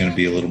was going to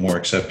be a little more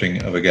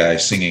accepting of a guy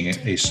singing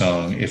a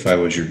song, If I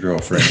Was Your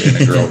Girlfriend,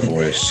 in a girl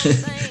voice.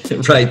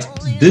 Right.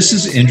 This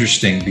is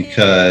interesting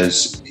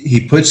because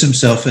he puts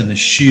himself in the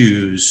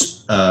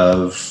shoes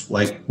of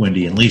like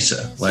Wendy and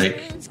Lisa,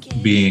 like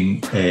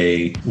being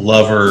a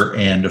lover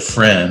and a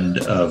friend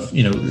of,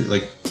 you know,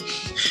 like,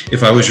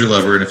 if I was your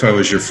lover and if I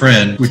was your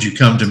friend, would you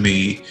come to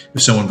me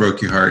if someone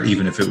broke your heart,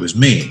 even if it was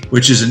me?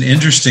 Which is an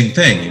interesting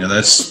thing. You know,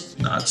 that's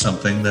not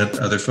something that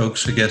other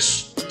folks, I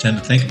guess, tend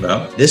to think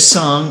about. This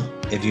song,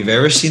 if you've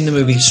ever seen the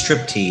movie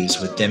Striptease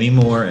with Demi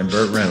Moore and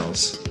Burt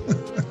Reynolds,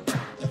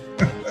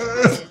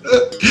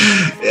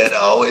 it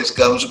always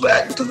comes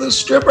back to the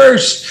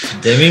strippers.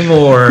 Demi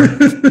Moore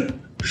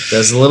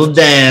does a little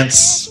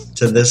dance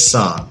to this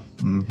song.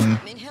 Mm-hmm.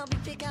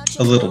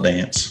 A little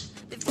dance.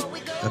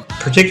 A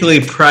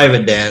particularly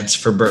private dance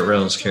for Burt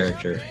Reynolds'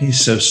 character. He's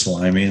so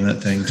slimy in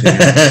that thing, too.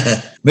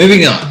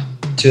 Moving on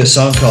to a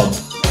song called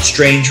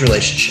Strange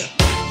Relationship.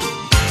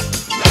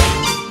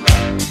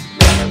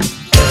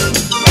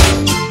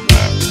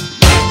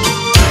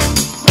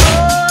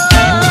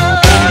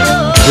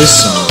 This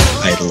song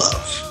I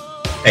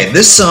love. Hey,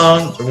 this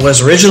song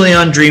was originally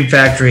on Dream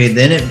Factory,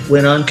 then it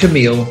went on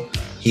Camille.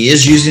 He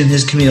is using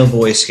his Camille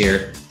voice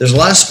here. There's a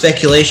lot of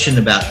speculation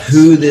about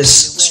who this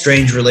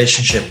strange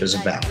relationship is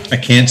about. I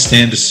can't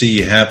stand to see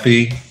you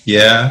happy.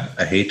 Yeah,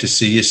 I hate to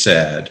see you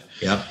sad.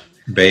 Yep.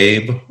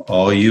 Babe,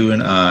 all you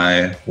and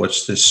I,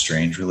 what's this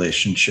strange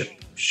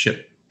relationship?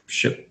 Ship.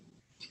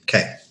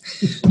 Okay.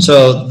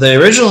 So the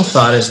original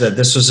thought is that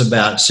this was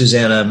about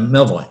Susanna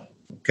Melvoin.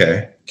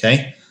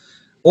 Okay.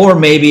 Or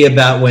maybe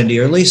about Wendy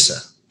or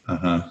Lisa.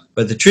 Uh-huh.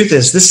 But the truth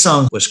is, this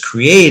song was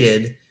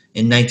created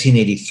in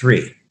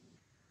 1983.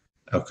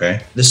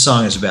 Okay. This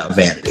song is about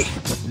vanity.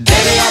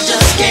 Baby, I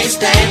just can't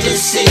stand to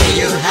see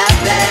you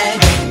happy.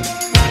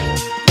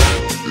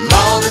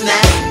 More than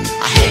that,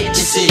 I hate to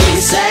see you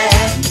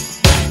sad.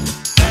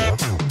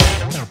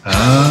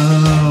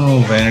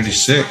 Oh, Vanity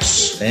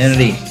 6.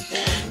 Vanity.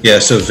 Yeah,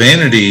 so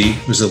Vanity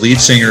was the lead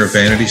singer of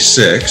Vanity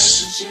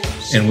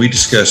 6, and we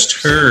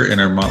discussed her in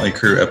our Motley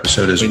Crue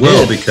episode as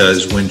well,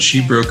 because when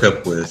she broke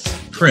up with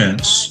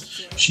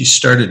Prince, she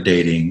started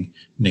dating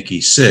Nikki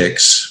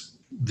Sixx,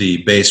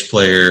 the bass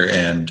player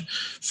and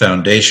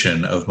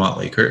foundation of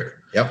Motley Crue.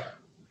 Yep.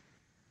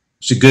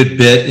 It's a good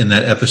bit in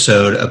that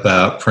episode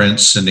about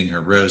Prince sending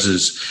her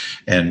roses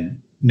and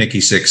Nikki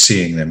Sixx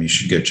seeing them. You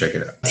should go check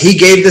it out. He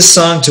gave this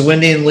song to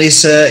Wendy and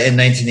Lisa in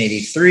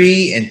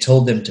 1983 and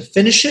told them to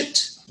finish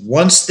it.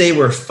 Once they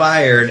were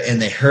fired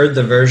and they heard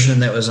the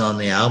version that was on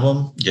the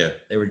album,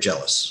 they were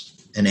jealous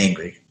and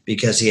angry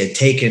because he had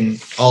taken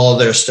all of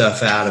their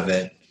stuff out of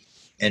it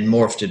and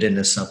morphed it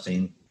into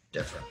something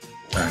different.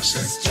 I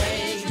see.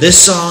 This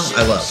song,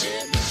 I love.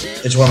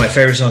 It's one of my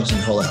favorite songs in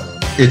the whole album.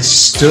 It's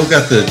still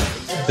got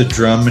the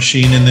drum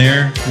machine in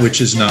there,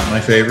 which is not my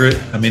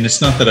favorite. I mean,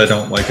 it's not that I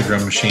don't like a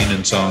drum machine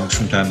in songs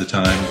from time to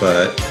time,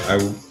 but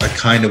I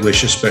kind of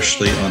wish,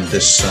 especially on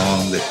this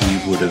song, that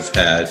he would have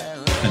had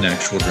an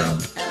actual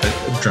drum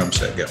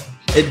set going.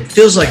 It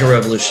feels like a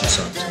Revolution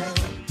song to me.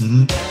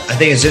 Mm-hmm. I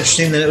think it's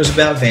interesting that it was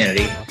about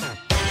vanity.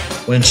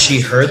 When she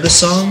heard the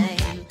song,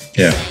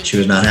 she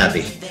was not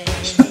happy.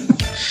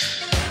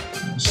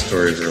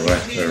 Story of her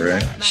life, though,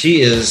 right?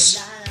 She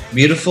is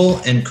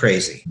beautiful and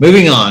crazy.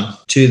 Moving on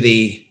to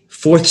the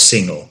fourth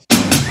single.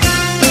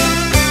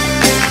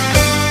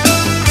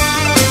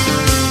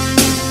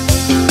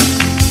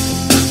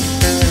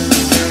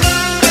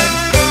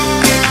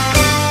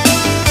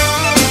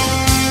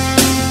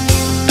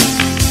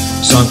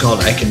 A song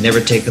called I Can Never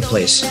Take the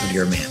Place of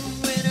Your Man.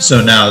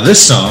 So now this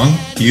song,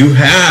 you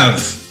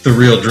have the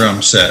real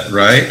drum set,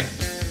 right?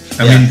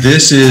 I mean,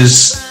 this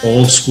is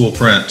old school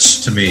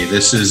Prince to me.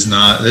 This is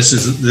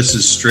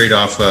straight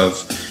off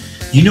of,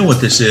 you know what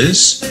this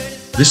is?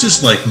 This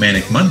is like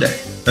Manic Monday.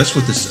 That's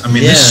what this. I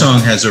mean, this song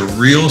has a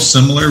real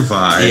similar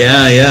vibe.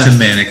 To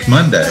Manic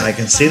Monday. I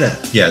can see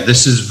that. Yeah,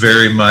 this is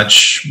very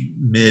much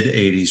mid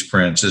 '80s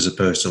Prince as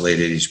opposed to late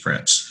 '80s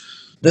Prince.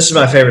 This is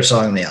my favorite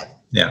song on the album.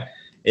 Yeah,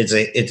 it's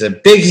a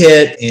big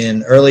hit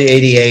in early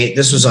 '88.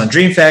 This was on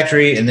Dream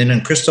Factory and then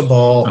on Crystal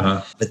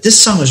Ball. But this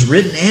song was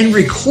written and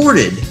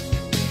recorded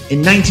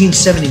in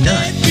 1979.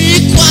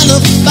 Be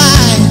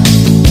qualified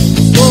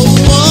for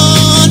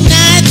one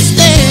night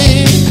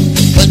stand,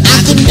 but I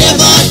could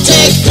never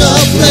take the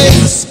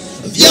place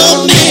of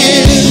your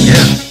man.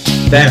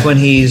 Yeah. Back when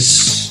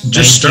he's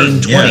just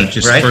 19, 20,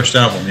 just right? the first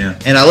album, yeah.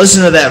 And I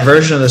listened to that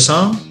version of the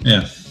song.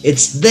 Yeah.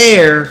 It's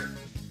there,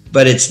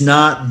 but it's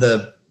not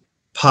the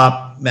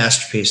pop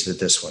masterpiece that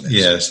this one is.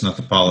 Yeah, it's not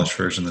the polished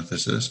version that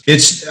this is.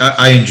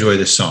 I enjoy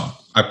this song.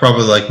 I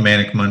probably like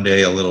Manic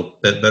Monday a little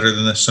bit better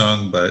than this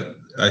song, but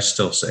I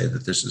still say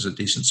that this is a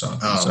decent song.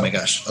 Oh my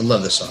gosh, I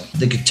love this song.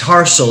 The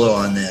guitar solo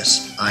on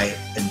this, I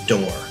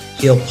adore.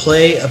 He'll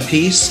play a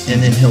piece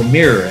and then he'll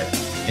mirror it.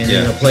 And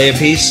then he'll play a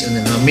piece and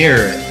then he'll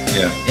mirror it.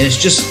 Yeah. And it's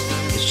just,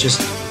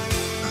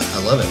 I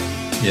love it.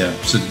 Yeah,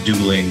 it's a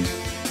dueling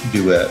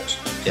duet.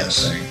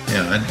 Yes. Thing.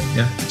 Yeah.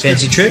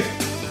 Fancy trick.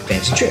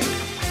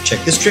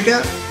 Check this trick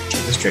out.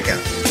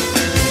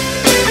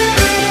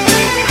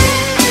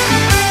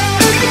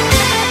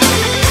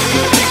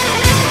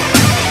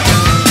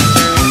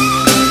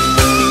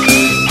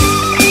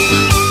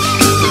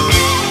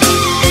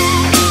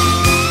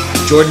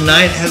 Jordan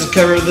Knight has a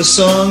cover of this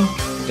song.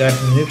 The guy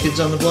from the New Kids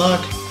on the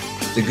Block.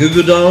 The Goo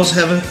Goo Dolls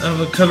have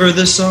a cover of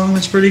this song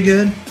that's pretty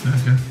good.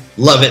 Okay.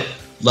 Love it.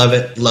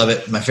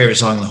 My favorite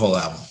song on the whole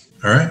album.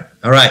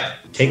 All right.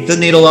 Take the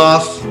needle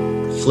off,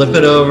 flip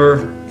it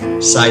over,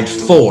 side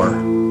 4.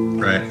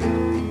 Right.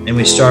 And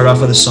we start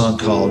off with a song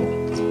called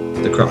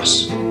The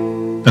Cross.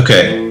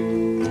 Okay.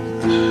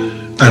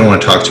 I don't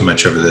want to talk too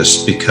much over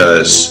this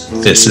because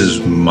this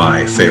is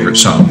my favorite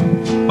song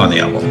on the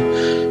album.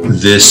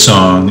 This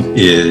song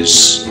is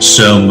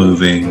so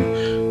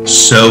moving,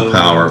 so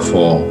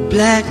powerful.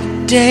 Black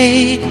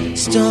day,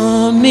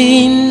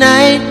 stormy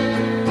night.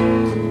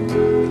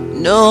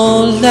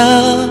 No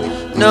love,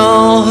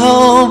 no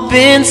hope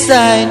in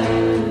sight.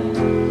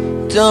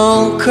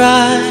 Don't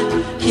cry,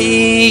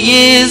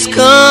 he is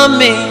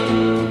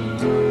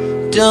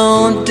coming.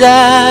 Don't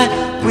die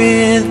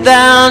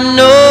without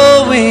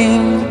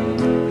knowing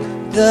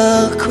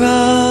the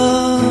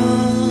cross.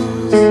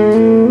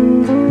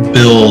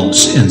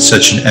 Builds in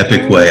such an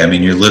epic way. I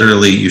mean,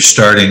 you're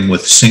starting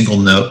with single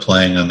note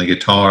playing on the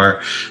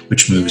guitar,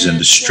 which moves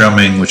into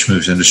strumming with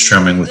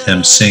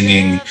him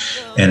singing,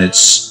 and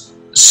it's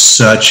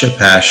such a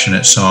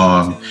passionate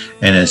song.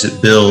 And as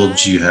it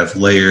builds, you have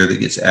layer that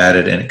gets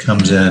added, and it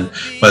comes in.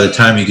 By the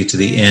time you get to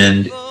the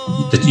end,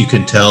 that you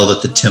can tell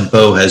that the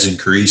tempo has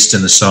increased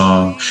in the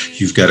song.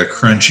 You've got a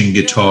crunching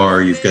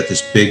guitar, you've got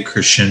this big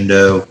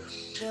crescendo.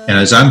 And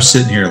as I'm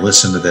sitting here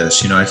listening to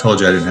this, I told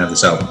you I didn't have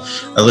this album.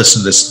 I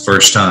listened to this the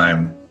first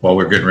time while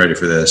we were getting ready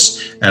for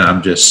this, and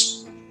I'm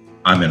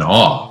in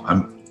awe.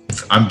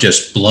 I'm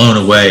just blown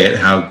away at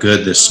how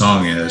good this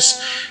song is.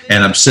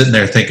 And I'm sitting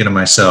there thinking to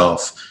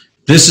myself,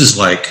 this is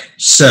like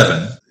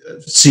Seven,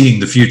 seeing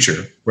the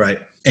future.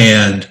 Right.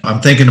 And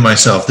I'm thinking to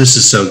myself, this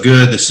is so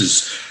good. This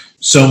is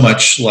so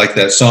much like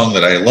that song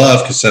that I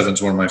love, because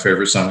Seven's one of my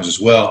favorite songs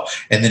as well.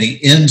 And then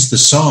he ends the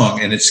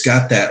song, and it's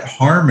got that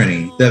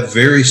harmony, that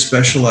very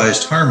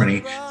specialized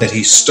harmony that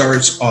he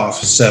starts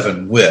off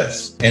Seven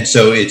with. And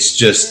so it's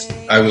just,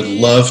 I would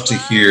love to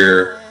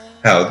hear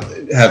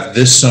have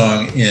this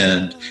song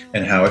end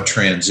and how it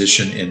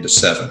transitioned into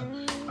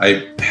Seven.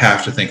 I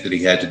have to think that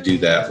he had to do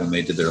that when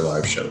they did their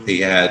live show. He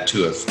had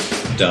to have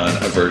done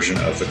a version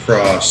of The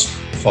Cross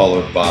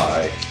followed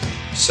by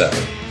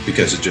Seven,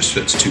 because it just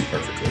fits too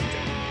perfectly.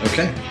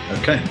 Okay.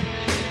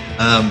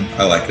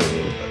 I like it a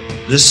little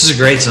bit. This is a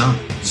great song.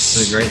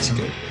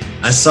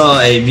 I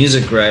saw a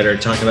music writer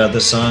talk about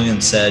this song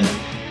and said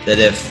that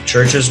if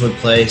churches would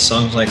play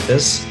songs like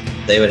this,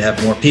 they would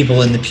have more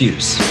people in the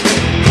pews.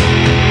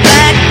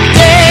 Black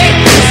day,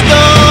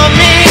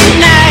 stormy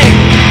night.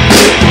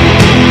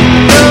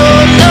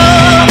 No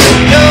love,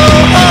 no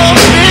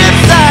hope in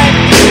sight.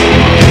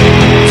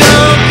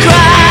 Don't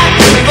cry,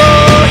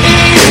 for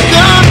he's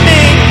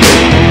coming.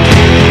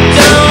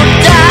 Don't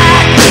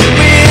die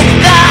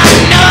without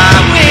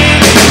knowing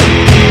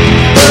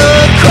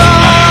the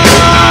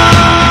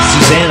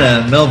cross.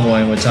 Susanna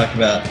Melvoin would talk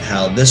about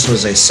how this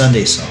was a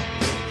Sunday song.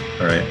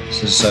 All right.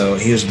 So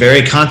he was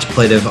very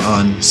contemplative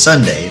on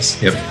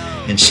Sundays. Yep.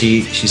 And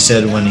she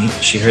said when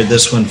she heard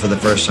this one for the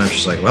first time,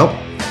 she's like, well,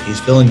 he's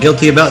feeling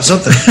guilty about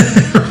something.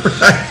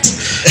 Right.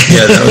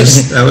 Yeah,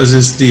 that was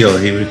his deal.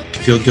 He would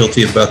feel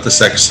guilty about the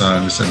sex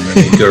songs, and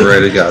then he'd go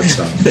write a God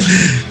song.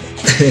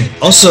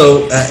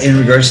 Also, in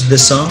regards to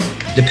this song,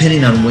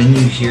 depending on when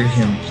you hear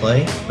him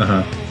play,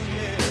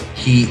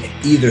 he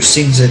either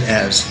sings it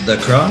as the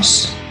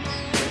cross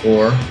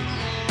or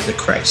the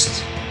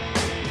Christ.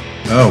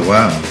 Oh,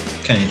 wow.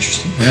 Kind of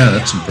interesting. Yeah,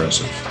 that's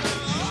impressive.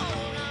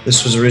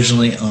 This was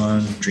originally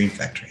on Dream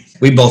Factory.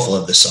 We both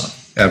love this song.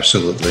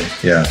 Absolutely.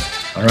 Yeah.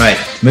 All right.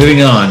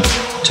 Moving on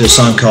to a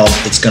song called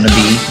It's Gonna Be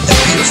a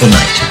Beautiful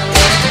Night.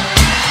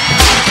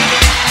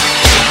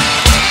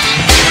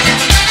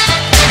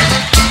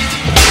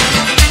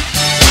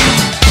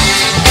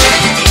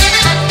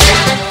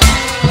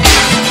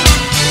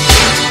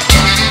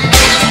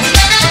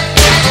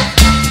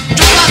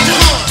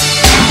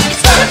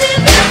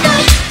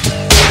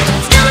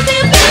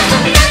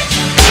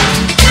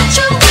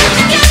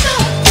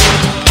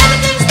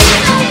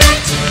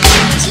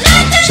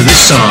 So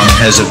this song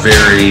has a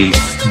very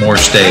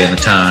Morris Day in the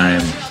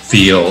Time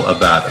feel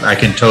about it. I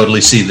can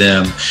totally see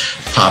them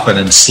popping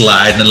and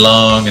sliding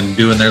along and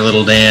doing their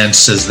little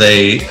dance as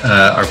they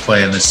are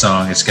playing this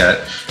song. It's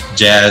got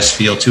jazz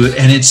feel to it,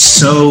 and it's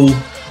so.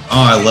 Oh,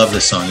 I love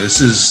this song. This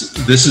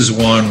is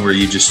one where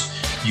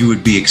you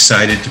would be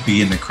excited to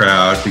be in the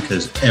crowd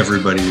because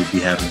everybody would be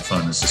having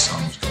fun as the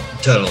song was going.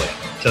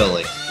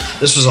 Totally.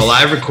 This was a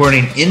live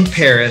recording in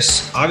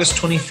Paris, August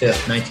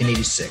 25th,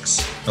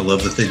 1986. I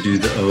love that they do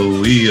the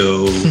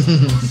O-E-O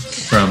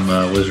from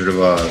Wizard of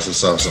Oz.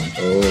 It's awesome.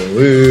 Oh.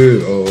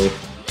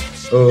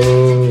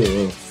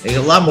 They get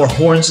a lot more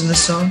horns in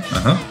this song.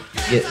 Uh-huh.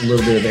 Get a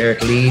little bit of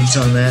Eric Leeds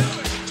on that.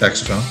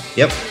 Saxophone.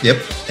 Yep.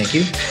 Thank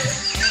you.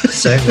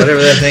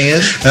 Whatever that thing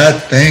is. That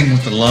thing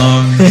with the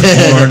long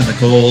horn and the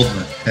gold.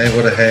 Hey,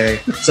 what a hey.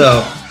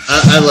 So,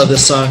 I love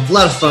this song. A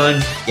lot of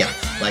fun. Yeah,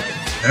 like it.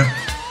 Yeah.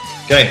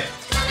 Okay.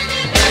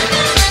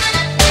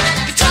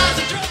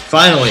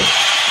 Finally,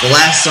 the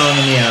last song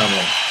on the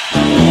album.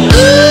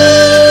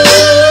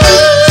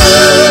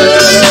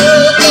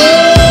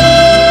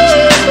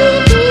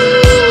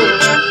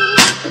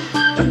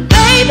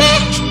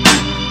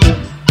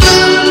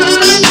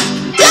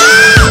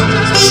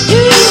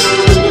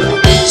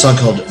 A song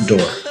called Door.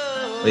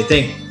 What do you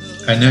think?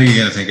 I know you're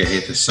going to think I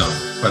hate this song,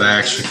 but I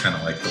actually kind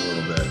of like it a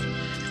little bit.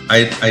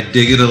 I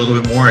dig it a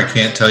little bit more. I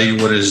can't tell you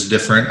what is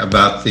different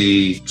about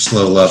the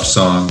Slow Love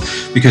song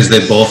because they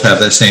both have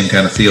that same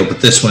kind of feel,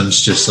 but this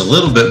one's just a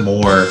little bit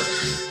more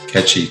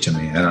catchy to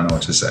me. I don't know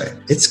what to say.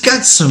 It's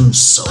got some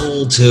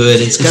soul to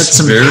it. It's got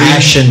some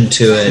passion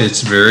to it.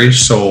 It's very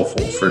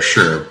soulful for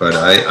sure, but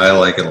I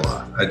like it a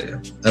lot. I do.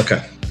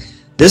 Okay.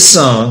 This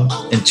song,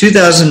 in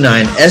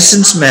 2009,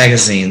 Essence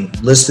Magazine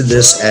listed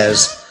this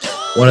as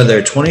one of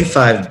their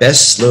 25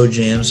 best slow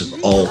jams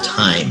of all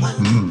time.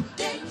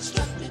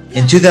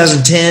 In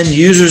 2010,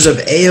 users of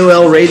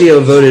AOL Radio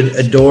voted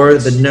Adore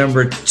the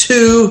number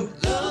 2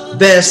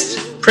 best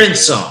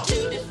Prince song.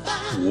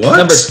 What?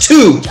 Number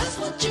 2.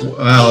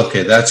 Well,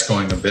 okay, that's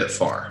going a bit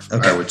far,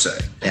 okay. I would say.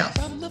 Yeah.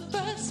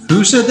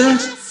 Who said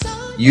that?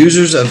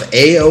 Users of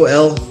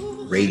AOL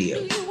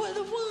Radio.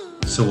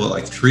 So what,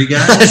 like 3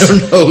 guys? I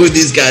don't know who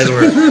these guys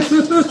were.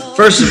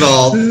 First of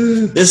all,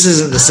 this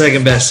isn't the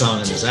second best song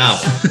in this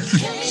album.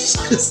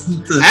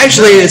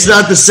 Actually, it's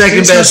not the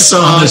second best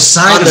song on the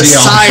side of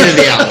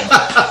the album.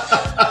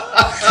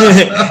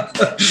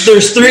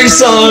 There's 3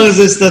 songs.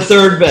 It's the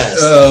third best.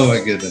 Oh my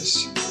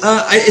goodness.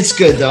 It's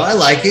good though. I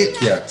like it.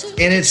 Yeah.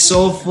 And it's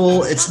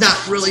soulful. It's not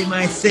really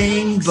my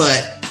thing,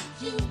 but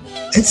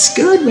it's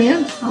good,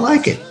 man. I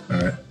like it. All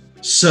right.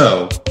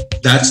 So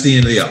that's the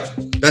end of the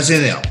album. That's the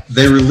end of the album.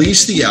 They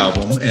released the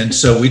album, and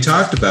so we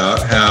talked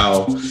about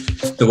how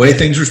the way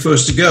things were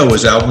supposed to go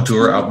was album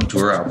tour,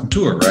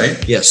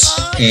 right? Yes.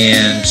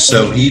 And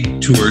so he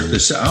toured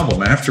this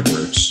album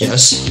afterwards.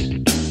 Yes.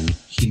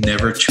 He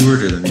never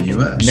toured it in the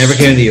U.S. Never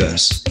came to the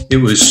U.S. It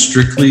was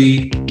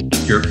strictly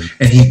Europe.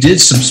 And he did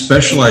some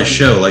specialized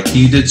show, like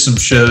he did some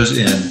shows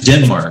in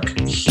Denmark.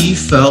 He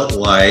felt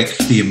like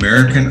the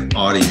American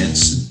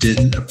audience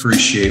didn't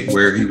appreciate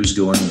where he was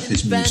going with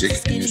his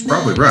music, and he was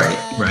probably right.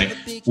 Right.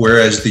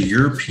 Whereas the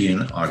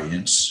European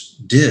audience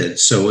did.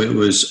 So it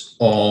was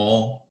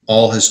all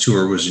his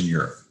tour was in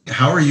Europe.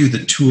 How are you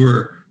the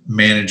tour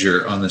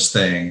manager on this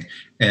thing?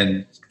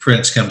 And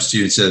Prince comes to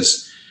you and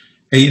says,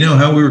 hey, you know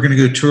how we were going to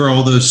go tour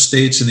all those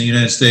states in the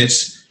United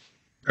States?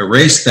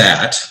 Erase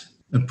that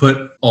and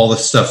put all the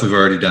stuff we've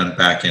already done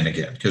back in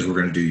again because we're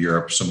going to do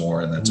Europe some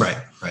more. And that's right.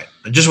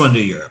 I just want to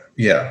do Europe.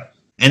 Yeah.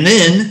 And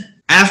then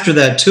after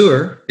that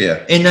tour,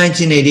 in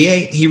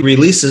 1988, he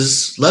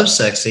releases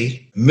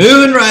Lovesexy,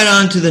 moving right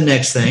on to the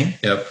next thing.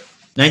 Yep.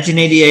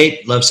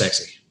 1988,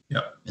 Lovesexy.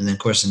 Yep. And then, of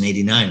course, in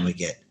 89, we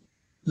get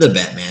the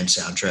Batman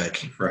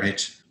soundtrack.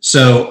 Right.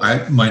 So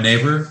my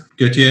neighbor,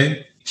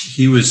 Gautier,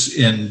 he was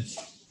in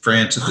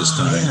France at this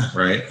time,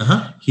 right?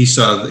 Uh-huh. He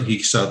saw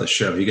the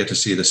show. He got to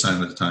see the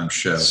Sign of the Times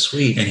show.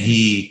 Sweet. And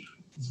he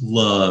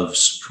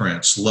loves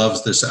Prince,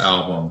 loves this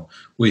album.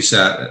 We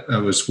sat,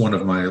 it was one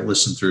of my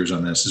listen throughs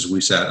on this, is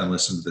we sat and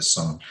listened to this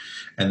song.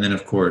 And then,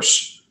 of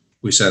course,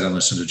 we sat and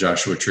listened to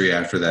Joshua Tree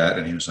after that,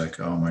 and he was like,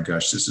 oh my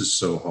gosh, this is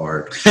so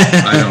hard.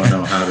 I don't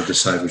know how to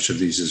decide which of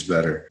these is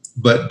better.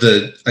 But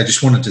I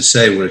just wanted to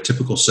say what a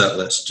typical set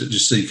list,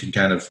 just so you can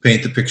kind of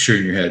paint the picture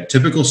in your head.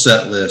 Typical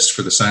set list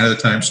for the Sign of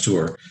the Times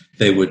tour.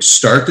 They would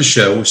start the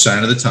show with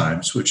Sign of the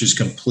Times, which is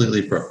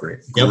completely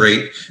appropriate. Yep.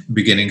 Great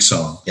beginning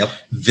song. Yep.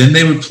 Then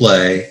they would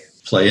play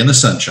in the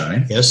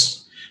Sunshine.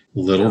 Yes.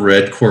 Little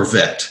Red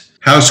Corvette.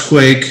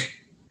 Housequake,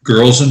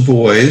 Girls and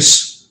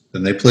Boys,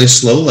 Then they play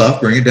Slow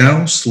Love, Bring It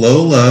Down,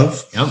 Slow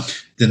Love. Yep.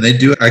 Then they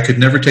do I Could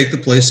Never Take the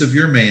Place of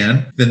Your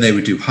Man. Then they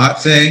would do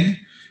Hot Thing,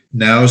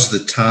 Now's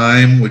the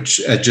Time, which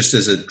just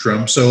as a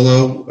drum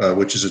solo,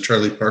 which is a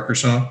Charlie Parker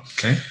song.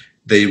 Okay.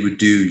 They would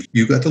do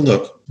You Got the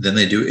Look. Then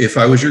they do If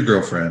I Was Your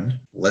Girlfriend,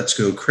 Let's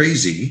Go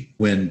Crazy,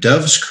 When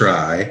Doves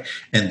Cry,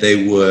 and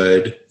they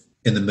would,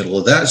 in the middle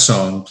of that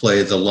song,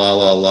 play the La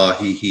La La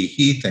He He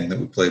He thing that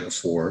we played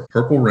before,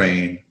 Purple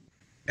Rain,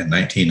 and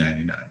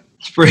 1999.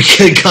 It's a pretty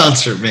good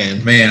concert,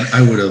 man. Man,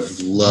 I would have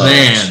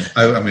loved.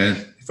 I mean,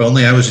 if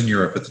only I was in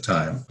Europe at the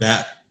time.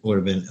 That would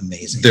have been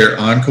amazing. Their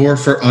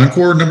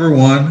encore number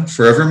 1,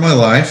 Forever in My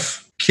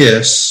Life,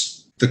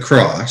 Kiss, The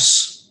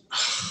Cross.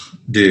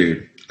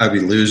 Dude, I'd be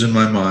losing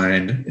my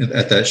mind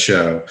at that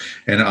show.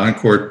 And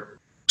encore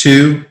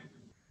 2,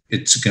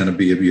 It's Gonna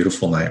Be a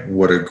Beautiful Night.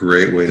 What a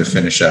great way to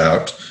finish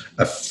out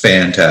a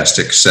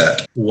fantastic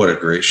set. What a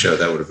great show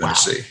that would have been to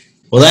see.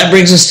 Well, that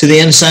brings us to the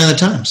end of Sign of the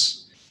Times.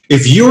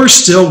 If you're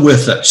still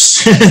with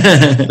us,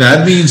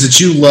 that means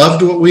that you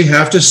loved what we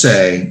have to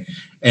say.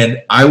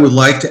 And I would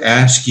like to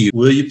ask you,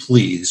 will you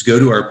please go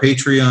to our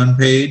Patreon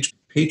page,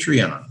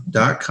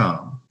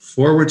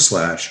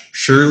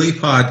 patreon.com/Shirley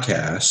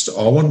Podcast,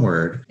 all one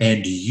word,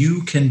 and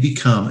you can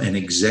become an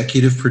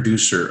executive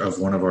producer of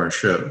one of our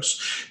shows.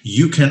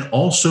 You can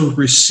also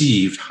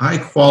receive high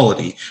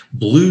quality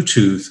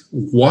Bluetooth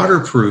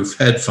waterproof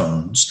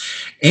headphones.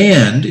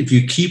 And if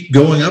you keep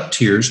going up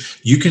tiers,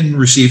 you can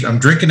receive, I'm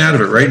drinking out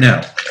of it right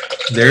now.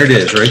 There it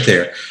is, right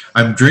there.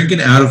 I'm drinking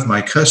out of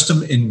my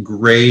custom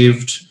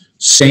engraved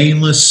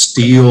stainless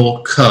steel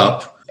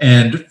cup.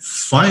 And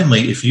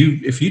finally, if you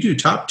do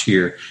top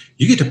tier,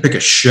 you get to pick a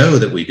show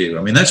that we do.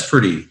 I mean, that's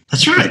pretty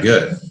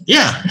good.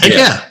 Yeah. Heck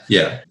yeah.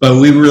 Yeah. But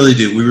we really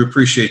do. We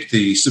appreciate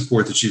the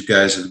support that you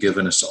guys have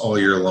given us all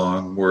year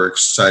long. We're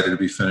excited to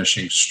be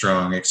finishing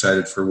strong,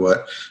 excited for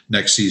what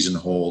next season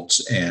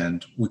holds.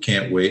 And we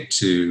can't wait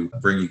to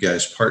bring you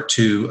guys part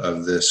 2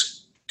 of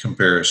this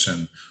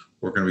comparison.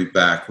 We're going to be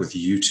back with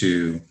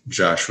U2,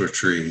 Joshua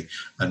Tree,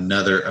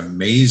 another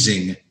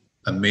amazing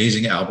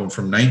album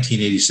from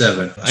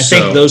 1987. I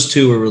think those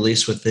 2 were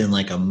released within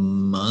like a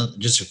month,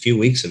 just a few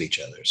weeks of each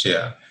other.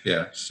 So.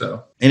 Yeah.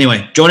 So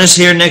anyway, join us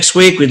here next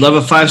week. We'd love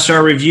a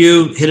 5-star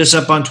review. Hit us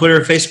up on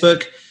Twitter or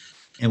Facebook,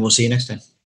 and we'll see you next time.